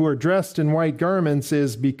are who are dressed in white garments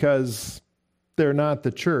is because they're not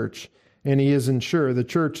the church, and he isn't sure. The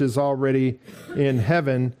church is already in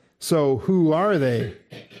heaven, so who are they?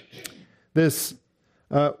 This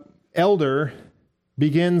elder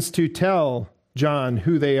begins to tell John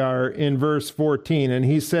who they are in verse 14, and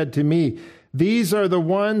he said to me, "These are the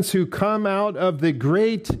ones who come out of the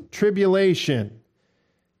great tribulation,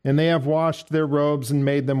 and they have washed their robes and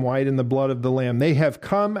made them white in the blood of the Lamb." They have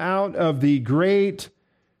come out of the great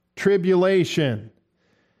tribulation.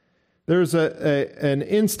 There's an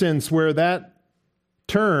instance where that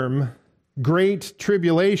term, great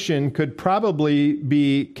tribulation, could probably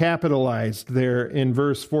be capitalized there in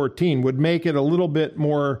verse 14, would make it a little bit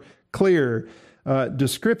more clear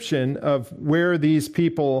description of where these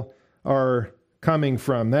people are coming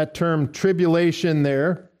from. That term tribulation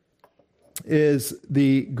there is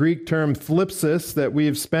the Greek term thlipsis that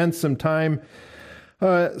we've spent some time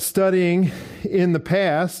studying in the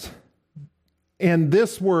past. And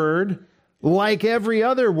this word, like every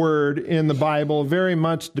other word in the Bible, very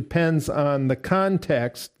much depends on the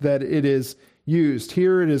context that it is used.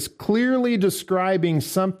 Here it is clearly describing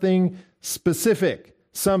something specific,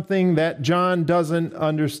 something that John doesn't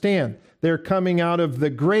understand. They're coming out of the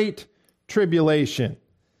great tribulation.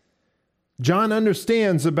 John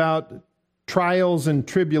understands about trials and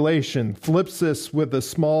tribulation, thlipsis with a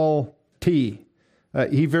small t.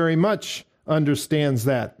 He very much understands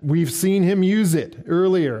that. We've seen him use it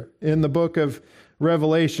earlier in the book of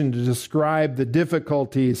Revelation to describe the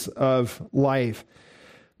difficulties of life.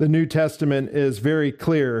 The New Testament is very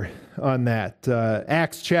clear on that.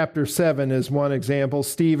 Acts chapter 7 is one example.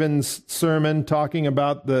 Stephen's sermon talking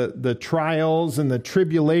about the trials and the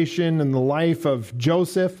tribulation in the life of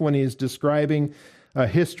Joseph when he's describing a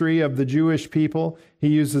history of the Jewish people. He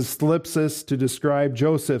uses thlipsis to describe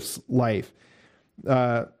Joseph's life.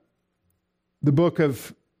 The book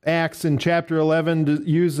of Acts in chapter 11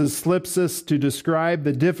 uses thlipsis to describe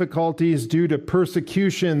the difficulties due to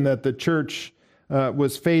persecution that the church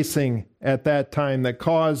was facing at that time that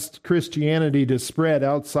caused Christianity to spread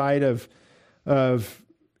outside of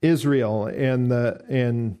Israel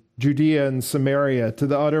and Judea and Samaria to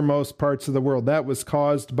the uttermost parts of the world. That was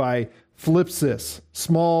caused by thlipsis,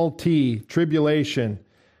 small t, tribulation,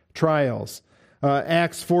 trials.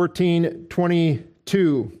 Acts 14:22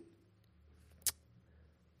 2,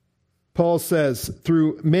 Paul says,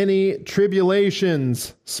 through many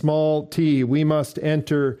tribulations, small t, we must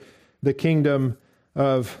enter the kingdom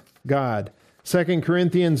of God. 2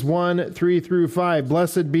 Corinthians 1, 3 through 5,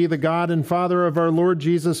 blessed be the God and Father of our Lord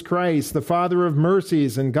Jesus Christ, the Father of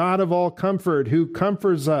mercies and God of all comfort, who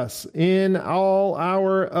comforts us in all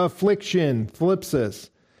our affliction, thlipsis,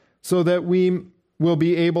 so that we will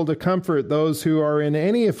be able to comfort those who are in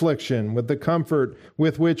any affliction with the comfort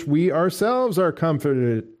with which we ourselves are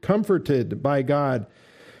comforted by God.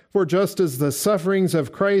 For just as the sufferings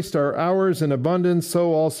of Christ are ours in abundance,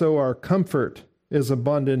 so also our comfort is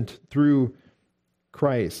abundant through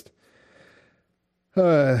Christ.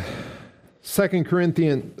 2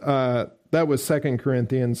 Corinthians, that was 2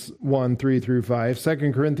 Corinthians 1, 3 through 5.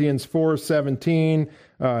 2 Corinthians 4, 17,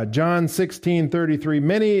 John 16, 33.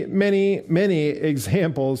 Many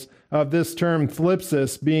examples of this term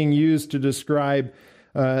thlipsis being used to describe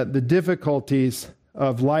the difficulties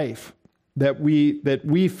of life that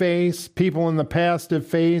we face, people in the past have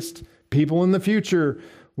faced, people in the future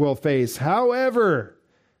will face. However,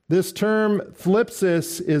 this term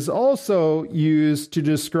thlipsis is also used to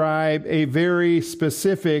describe a very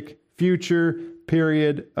specific future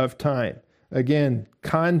period of time. Again,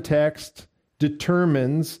 context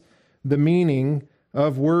determines the meaning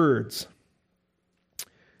of words.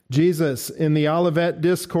 Jesus, in the Olivet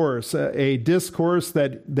Discourse, a discourse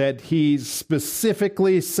that he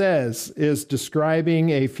specifically says is describing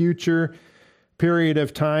a future period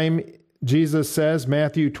of time, Jesus says,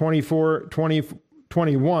 Matthew 24,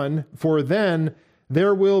 21, for then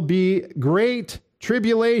there will be great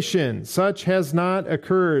tribulation, such has not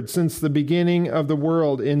occurred since the beginning of the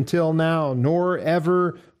world until now, nor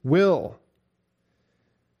ever will.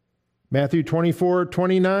 Matthew 24,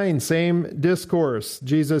 29, same discourse.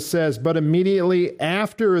 Jesus says, but immediately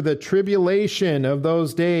after the tribulation of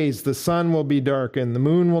those days, the sun will be darkened, the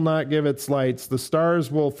moon will not give its lights, the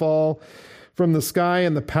stars will fall from the sky,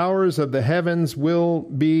 and the powers of the heavens will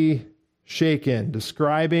be shaken,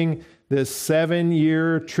 describing this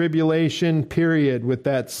 7-year tribulation period with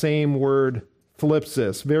that same word,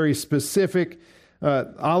 thlipsis. Very specific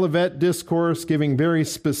Olivet Discourse, giving very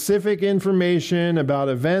specific information about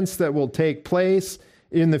events that will take place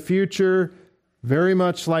in the future, very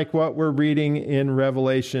much like what we're reading in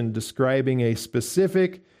Revelation, describing a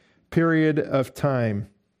specific period of time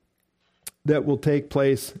that will take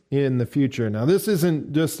place in the future. Now, this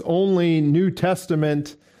isn't just only New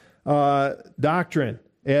Testament doctrine.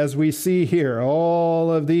 As we see here,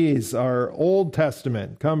 all of these are Old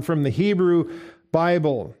Testament, come from the Hebrew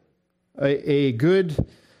Bible. A good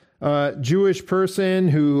Jewish person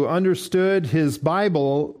who understood his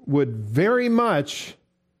Bible would very much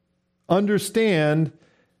understand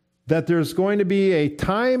that there's going to be a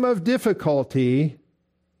time of difficulty,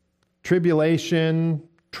 tribulation,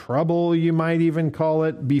 trouble, you might even call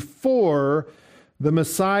it, before the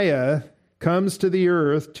Messiah comes to the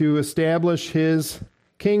earth to establish his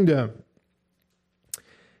kingdom.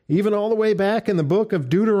 Even all the way back in the book of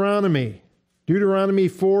Deuteronomy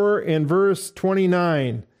 4 and verse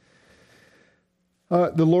 29,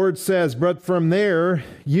 the Lord says, but from there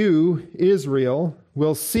you, Israel,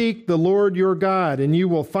 will seek the Lord your God, and you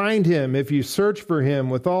will find him if you search for him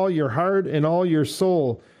with all your heart and all your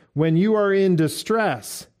soul. When you are in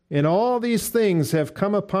distress, and all these things have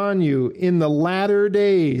come upon you in the latter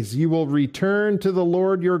days, you will return to the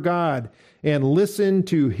Lord your God and listen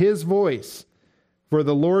to his voice. For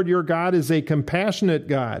the Lord your God is a compassionate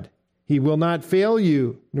God. He will not fail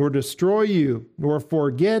you, nor destroy you, nor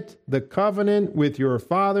forget the covenant with your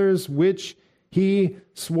fathers, which he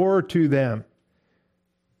swore to them.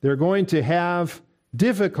 They're going to have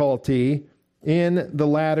difficulty in the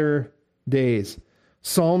latter days.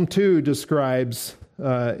 Psalm 2 describes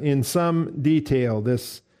in some detail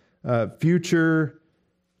this future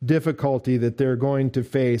difficulty that they're going to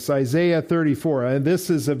face. Isaiah 34, and this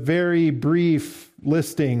is a very brief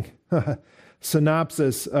listing,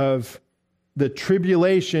 synopsis of the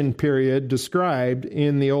tribulation period described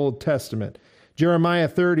in the Old Testament. Jeremiah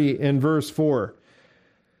 30 and verse 4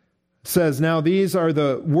 says, now these are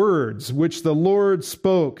the words which the Lord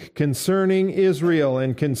spoke concerning Israel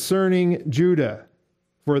and concerning Judah.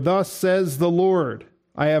 For thus says the Lord,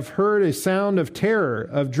 I have heard a sound of terror,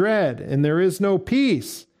 of dread, and there is no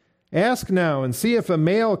peace. Ask now and see if a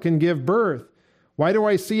male can give birth. Why do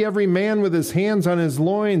I see every man with his hands on his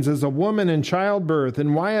loins as a woman in childbirth?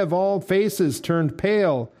 And why have all faces turned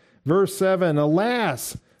pale? Verse 7,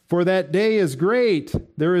 alas, for that day is great.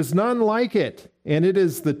 There is none like it. And it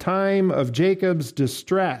is the time of Jacob's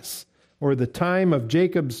distress, or the time of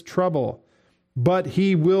Jacob's trouble. But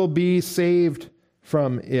he will be saved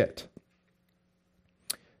from it.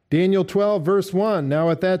 Daniel 12, verse 1, now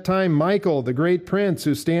at that time Michael, the great prince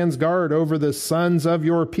who stands guard over the sons of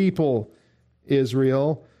your people,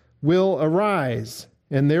 Israel, will arise,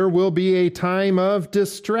 and there will be a time of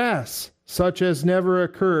distress, such as never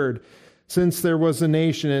occurred since there was a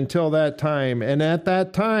nation until that time. And at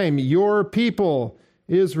that time, your people,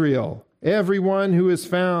 Israel, everyone who is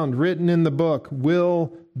found written in the book,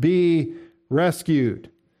 will be rescued.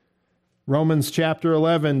 Romans chapter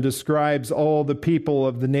 11 describes all the people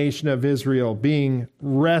of the nation of Israel being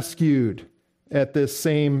rescued at this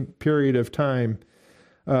same period of time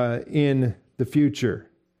in the future.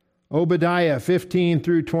 Obadiah 15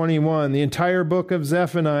 through 21, the entire book of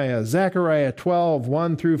Zephaniah, Zechariah 12,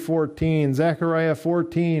 1 through 14, Zechariah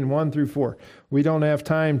 14, 1 through 4. We don't have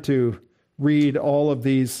time to read all of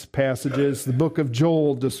these passages. The book of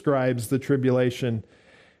Joel describes the tribulation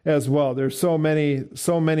as well. There's so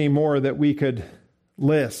many more that we could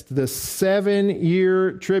list. The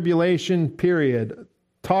 7-year tribulation period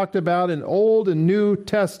talked about in Old and New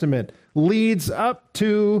Testament leads up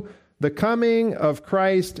to the coming of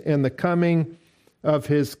Christ and the coming of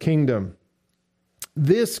his kingdom.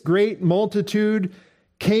 This great multitude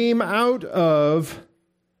came out of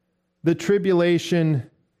the tribulation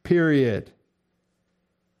period.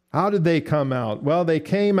 How did they come out? Well, they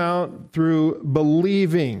came out through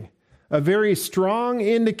believing, a very strong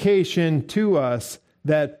indication to us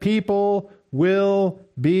that people will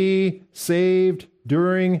be saved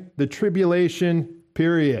during the tribulation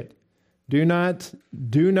period. Do not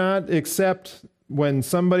accept when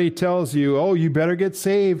somebody tells you, oh, you better get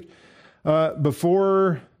saved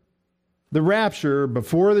before the rapture,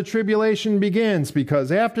 before the tribulation begins,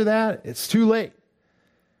 because after that, it's too late.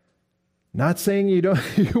 Not saying you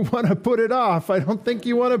want to put it off. I don't think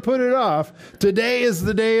you want to put it off. Today is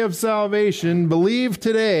the day of salvation. Believe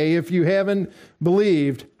today if you haven't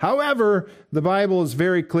believed. However, the Bible is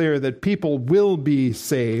very clear that people will be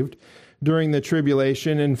saved during the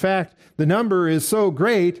tribulation. In fact, the number is so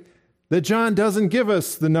great that John doesn't give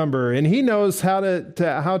us the number, and he knows how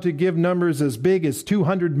to give numbers as big as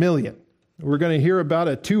 200 million. We're going to hear about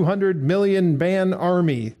a 200 million man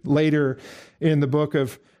army later in the book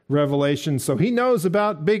of Revelation. So he knows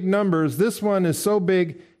about big numbers. This one is so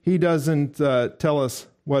big, he doesn't tell us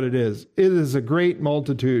what it is. It is a great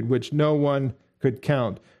multitude which no one could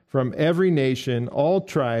count, from every nation, all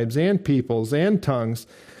tribes and peoples and tongues,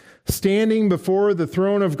 standing before the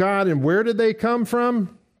throne of God. And where did they come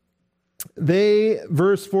from? They,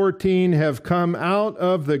 verse 14, have come out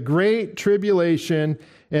of the great tribulation,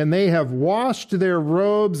 and they have washed their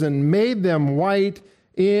robes and made them white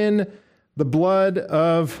in the blood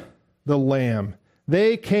of the Lamb.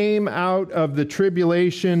 They came out of the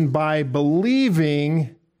tribulation by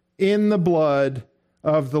believing in the blood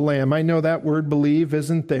of the Lamb. I know that word believe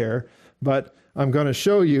isn't there, but I'm going to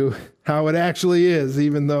show you how it actually is,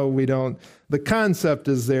 even though we don't. The concept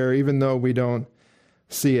is there, even though we don't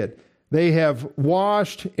see it. They have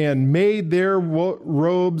washed and made their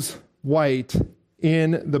robes white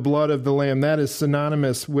in the blood of the Lamb. That is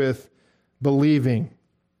synonymous with believing.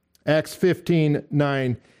 Acts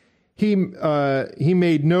 15:9. He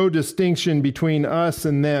made no distinction between us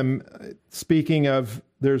and them. Speaking of,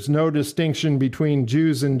 there's no distinction between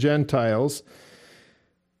Jews and Gentiles.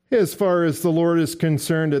 As far as the Lord is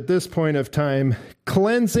concerned at this point of time,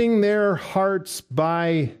 cleansing their hearts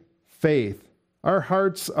by faith. Our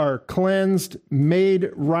hearts are cleansed,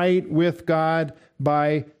 made right with God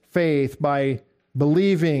by faith, by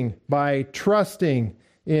believing, by trusting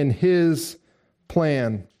in his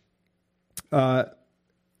plan.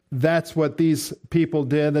 That's what these people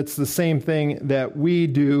did. That's the same thing that we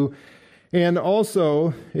do. And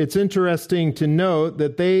also, it's interesting to note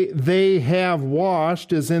that they have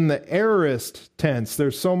washed is in the aorist tense.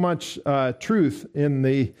 There's so much truth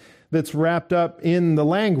that's wrapped up in the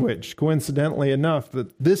language, coincidentally enough,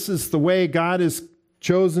 that this is the way God has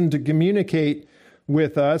chosen to communicate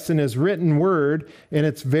with us in his written word, and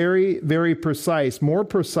it's very, very precise, more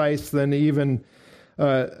precise than even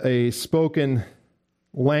a spoken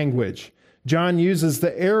language. John uses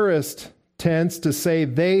the aorist tense to say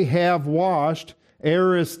they have washed.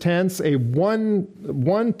 Aorist tense, a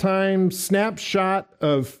one-time snapshot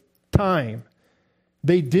of time.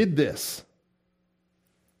 They did this.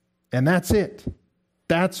 And that's it.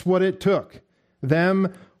 That's what it took.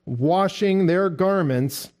 Them washing their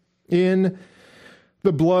garments in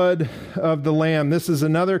the blood of the Lamb. This is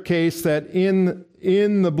another case that in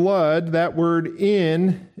the blood, that word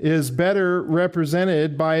in is better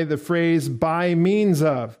represented by the phrase by means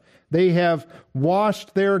of. They have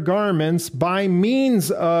washed their garments by means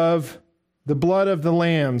of the blood of the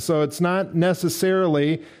Lamb. So it's not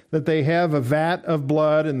necessarily that they have a vat of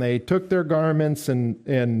blood and they took their garments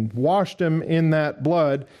and washed them in that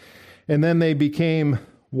blood, and then they became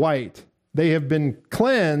white. They have been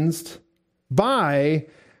cleansed by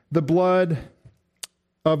the blood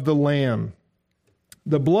of the Lamb.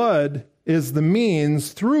 The blood is the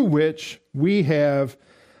means through which we have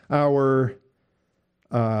our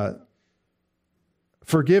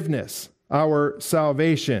forgiveness, our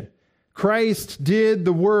salvation. Christ did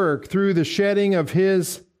the work through the shedding of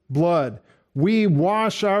his blood. We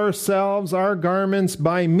wash ourselves, our garments,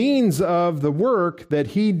 by means of the work that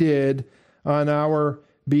he did on our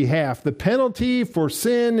behalf. The penalty for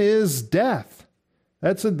sin is death.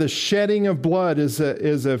 That's the shedding of blood is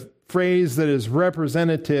a phrase that is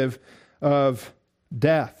representative of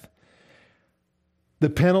death. The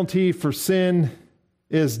penalty for sin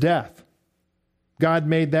is death. God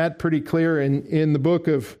made that pretty clear in the book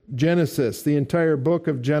of Genesis. The entire book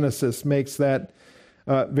of Genesis makes that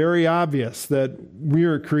very obvious, that we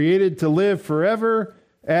are created to live forever.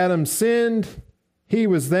 Adam sinned. He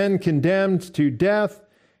was then condemned to death.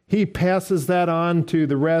 He passes that on to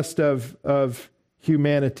the rest of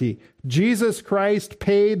humanity. Jesus Christ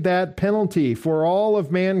paid that penalty for all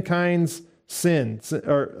of mankind's sins.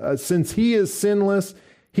 Since he is sinless,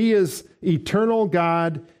 he is eternal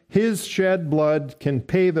God. His shed blood can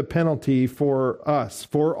pay the penalty for us,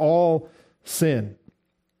 for all sin.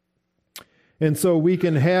 And so we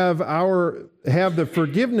can have the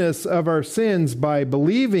forgiveness of our sins by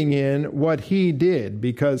believing in what he did,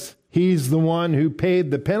 because he's the one who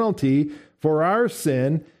paid the penalty for our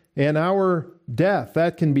sin and our death.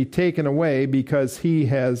 That can be taken away because he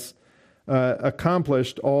has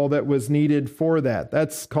accomplished all that was needed for that.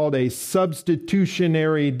 That's called a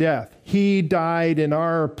substitutionary death. He died in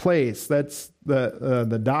our place. That's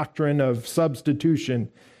the doctrine of substitution,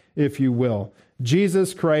 if you will.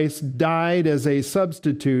 Jesus Christ died as a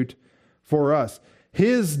substitute for us.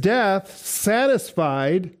 His death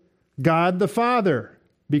satisfied God the Father,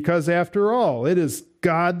 because after all, it is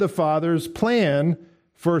God the Father's plan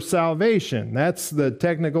for salvation. That's the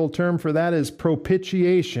technical term for that, is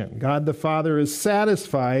propitiation. God the Father is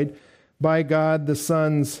satisfied by God the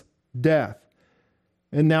Son's death.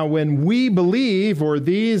 And now when we believe, or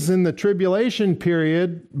these in the tribulation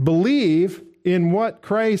period believe in what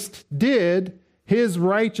Christ did, his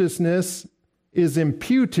righteousness is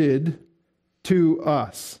imputed to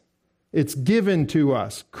us. It's given to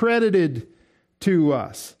us, credited to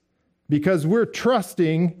us, because we're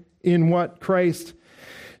trusting in what Christ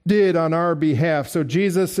did on our behalf. So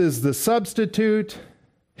Jesus is the substitute.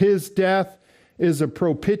 His death is a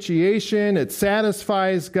propitiation. It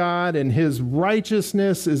satisfies God, and his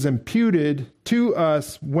righteousness is imputed to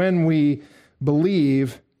us when we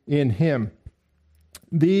believe in him.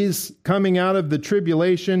 These coming out of the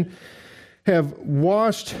tribulation have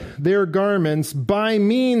washed their garments by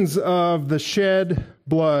means of the shed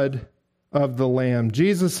blood of the Lamb.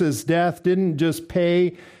 Jesus' death didn't just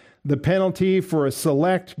pay the penalty for a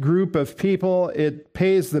select group of people. It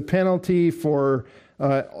pays the penalty for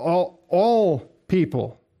all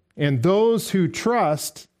people. And those who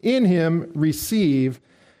trust in him receive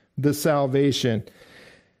the salvation.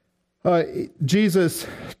 Jesus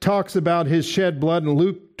talks about his shed blood in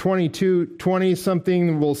Luke 22:20,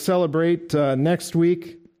 something we'll celebrate next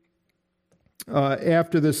week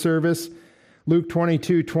after the service. Luke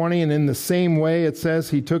 22:20, and in the same way it says,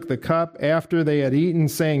 he took the cup after they had eaten,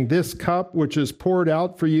 saying, "This cup which is poured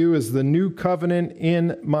out for you is the new covenant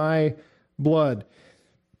in my blood."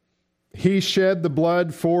 He shed the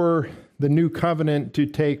blood for the new covenant to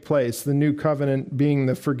take place, the new covenant being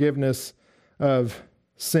the forgiveness of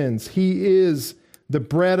sins. He is the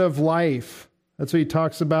bread of life. That's what he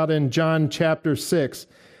talks about in John chapter 6,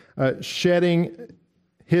 shedding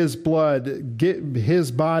his blood,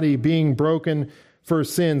 his body being broken for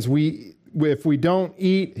sins. If we don't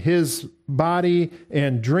eat his body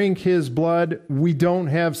and drink his blood, we don't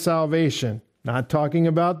have salvation. Not talking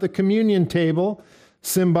about the communion table,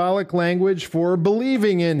 symbolic language for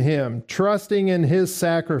believing in him, trusting in his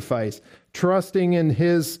sacrifice, trusting in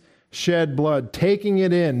his shed blood, taking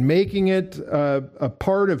it in, making it a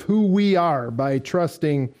part of who we are by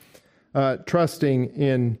trusting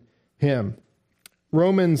in him.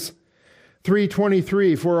 Romans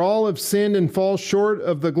 3:23, for all have sinned and fall short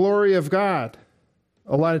of the glory of God.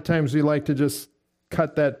 A lot of times we like to just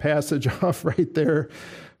cut that passage off right there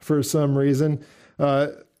for some reason.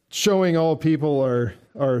 Showing all people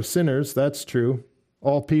are sinners, that's true.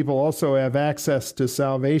 All people also have access to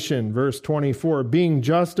salvation. Verse 24, being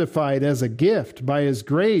justified as a gift by his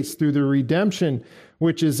grace through the redemption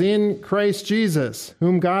which is in Christ Jesus,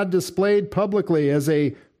 whom God displayed publicly as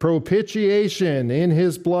a propitiation in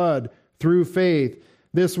his blood through faith.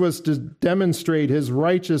 This was to demonstrate his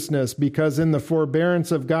righteousness, because in the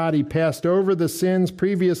forbearance of God he passed over the sins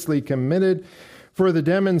previously committed, for the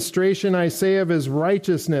demonstration, I say, of his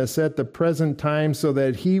righteousness at the present time, so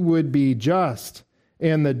that he would be just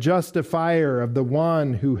and the justifier of the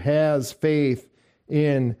one who has faith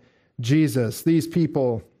in Jesus. These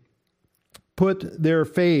people put their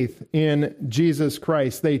faith in Jesus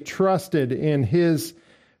Christ. They trusted in his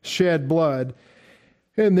shed blood,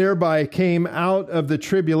 and thereby came out of the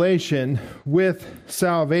tribulation with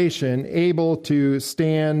salvation, able to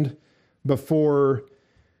stand before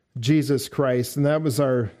Jesus Christ. And that was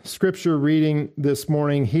our scripture reading this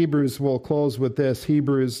morning. Hebrews, will close with this,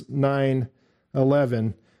 Hebrews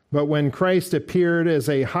 9:11. But when Christ appeared as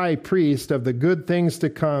a high priest of the good things to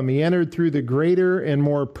come, he entered through the greater and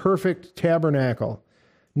more perfect tabernacle,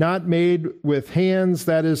 not made with hands,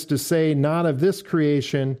 that is to say, not of this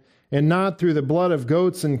creation, and not through the blood of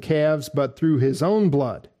goats and calves, but through his own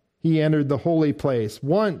blood. He entered the holy place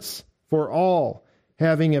once for all,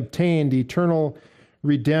 having obtained eternal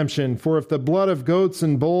redemption. For if the blood of goats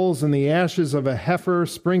and bulls and the ashes of a heifer,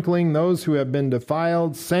 sprinkling those who have been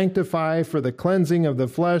defiled, sanctify for the cleansing of the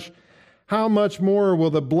flesh, how much more will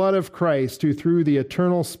the blood of Christ, who through the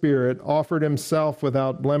eternal Spirit offered himself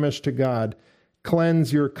without blemish to God,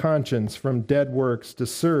 cleanse your conscience from dead works to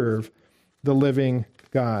serve the living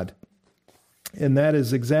God? And that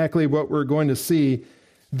is exactly what we're going to see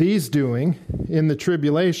these doing in the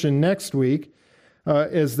tribulation next week.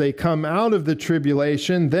 As they come out of the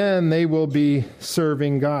tribulation, then they will be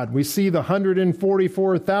serving God. We see the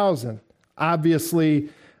 144,000, obviously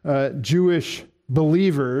Jewish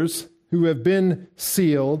believers who have been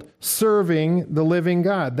sealed, serving the living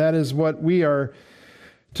God. That is what we are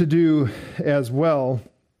to do as well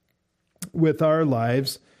with our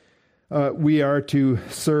lives. We are to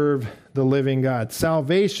serve the living God.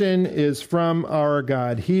 Salvation is from our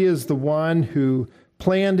God. He is the one who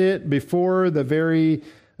planned it before the very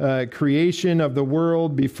creation of the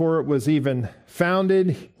world, before it was even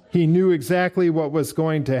founded. He knew exactly what was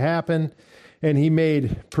going to happen, and he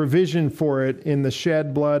made provision for it in the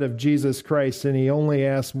shed blood of Jesus Christ. And he only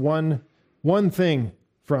asked one thing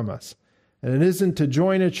from us. And it isn't to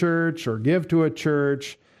join a church or give to a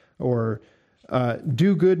church or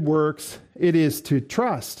do good works. It is to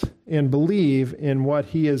trust and believe in what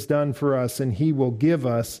he has done for us, and he will give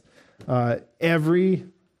us every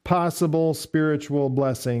possible spiritual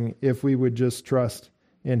blessing if we would just trust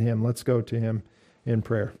in him. Let's go to him in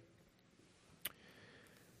prayer.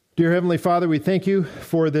 Dear Heavenly Father, we thank you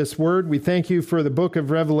for this word. We thank you for the book of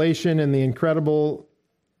Revelation and the incredible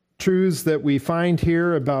truths that we find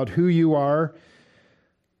here about who you are,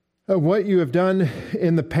 what you have done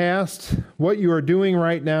in the past, what you are doing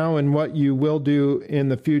right now, and what you will do in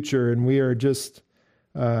the future. And we are just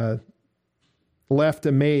left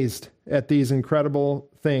amazed at these incredible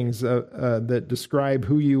things that describe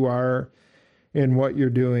who you are and what you're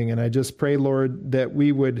doing. And I just pray, Lord, that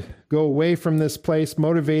we would go away from this place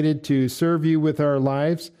motivated to serve you with our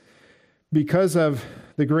lives because of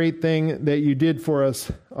the great thing that you did for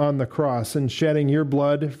us on the cross and shedding your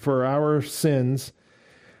blood for our sins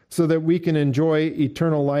so that we can enjoy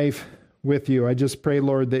eternal life with you. I just pray,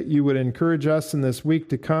 Lord, that you would encourage us in this week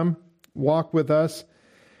to come, walk with us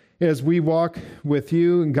as we walk with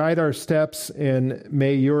you, and guide our steps, and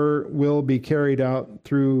may your will be carried out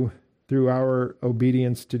through our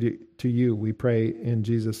obedience to you. We pray in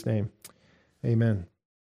Jesus' name. Amen.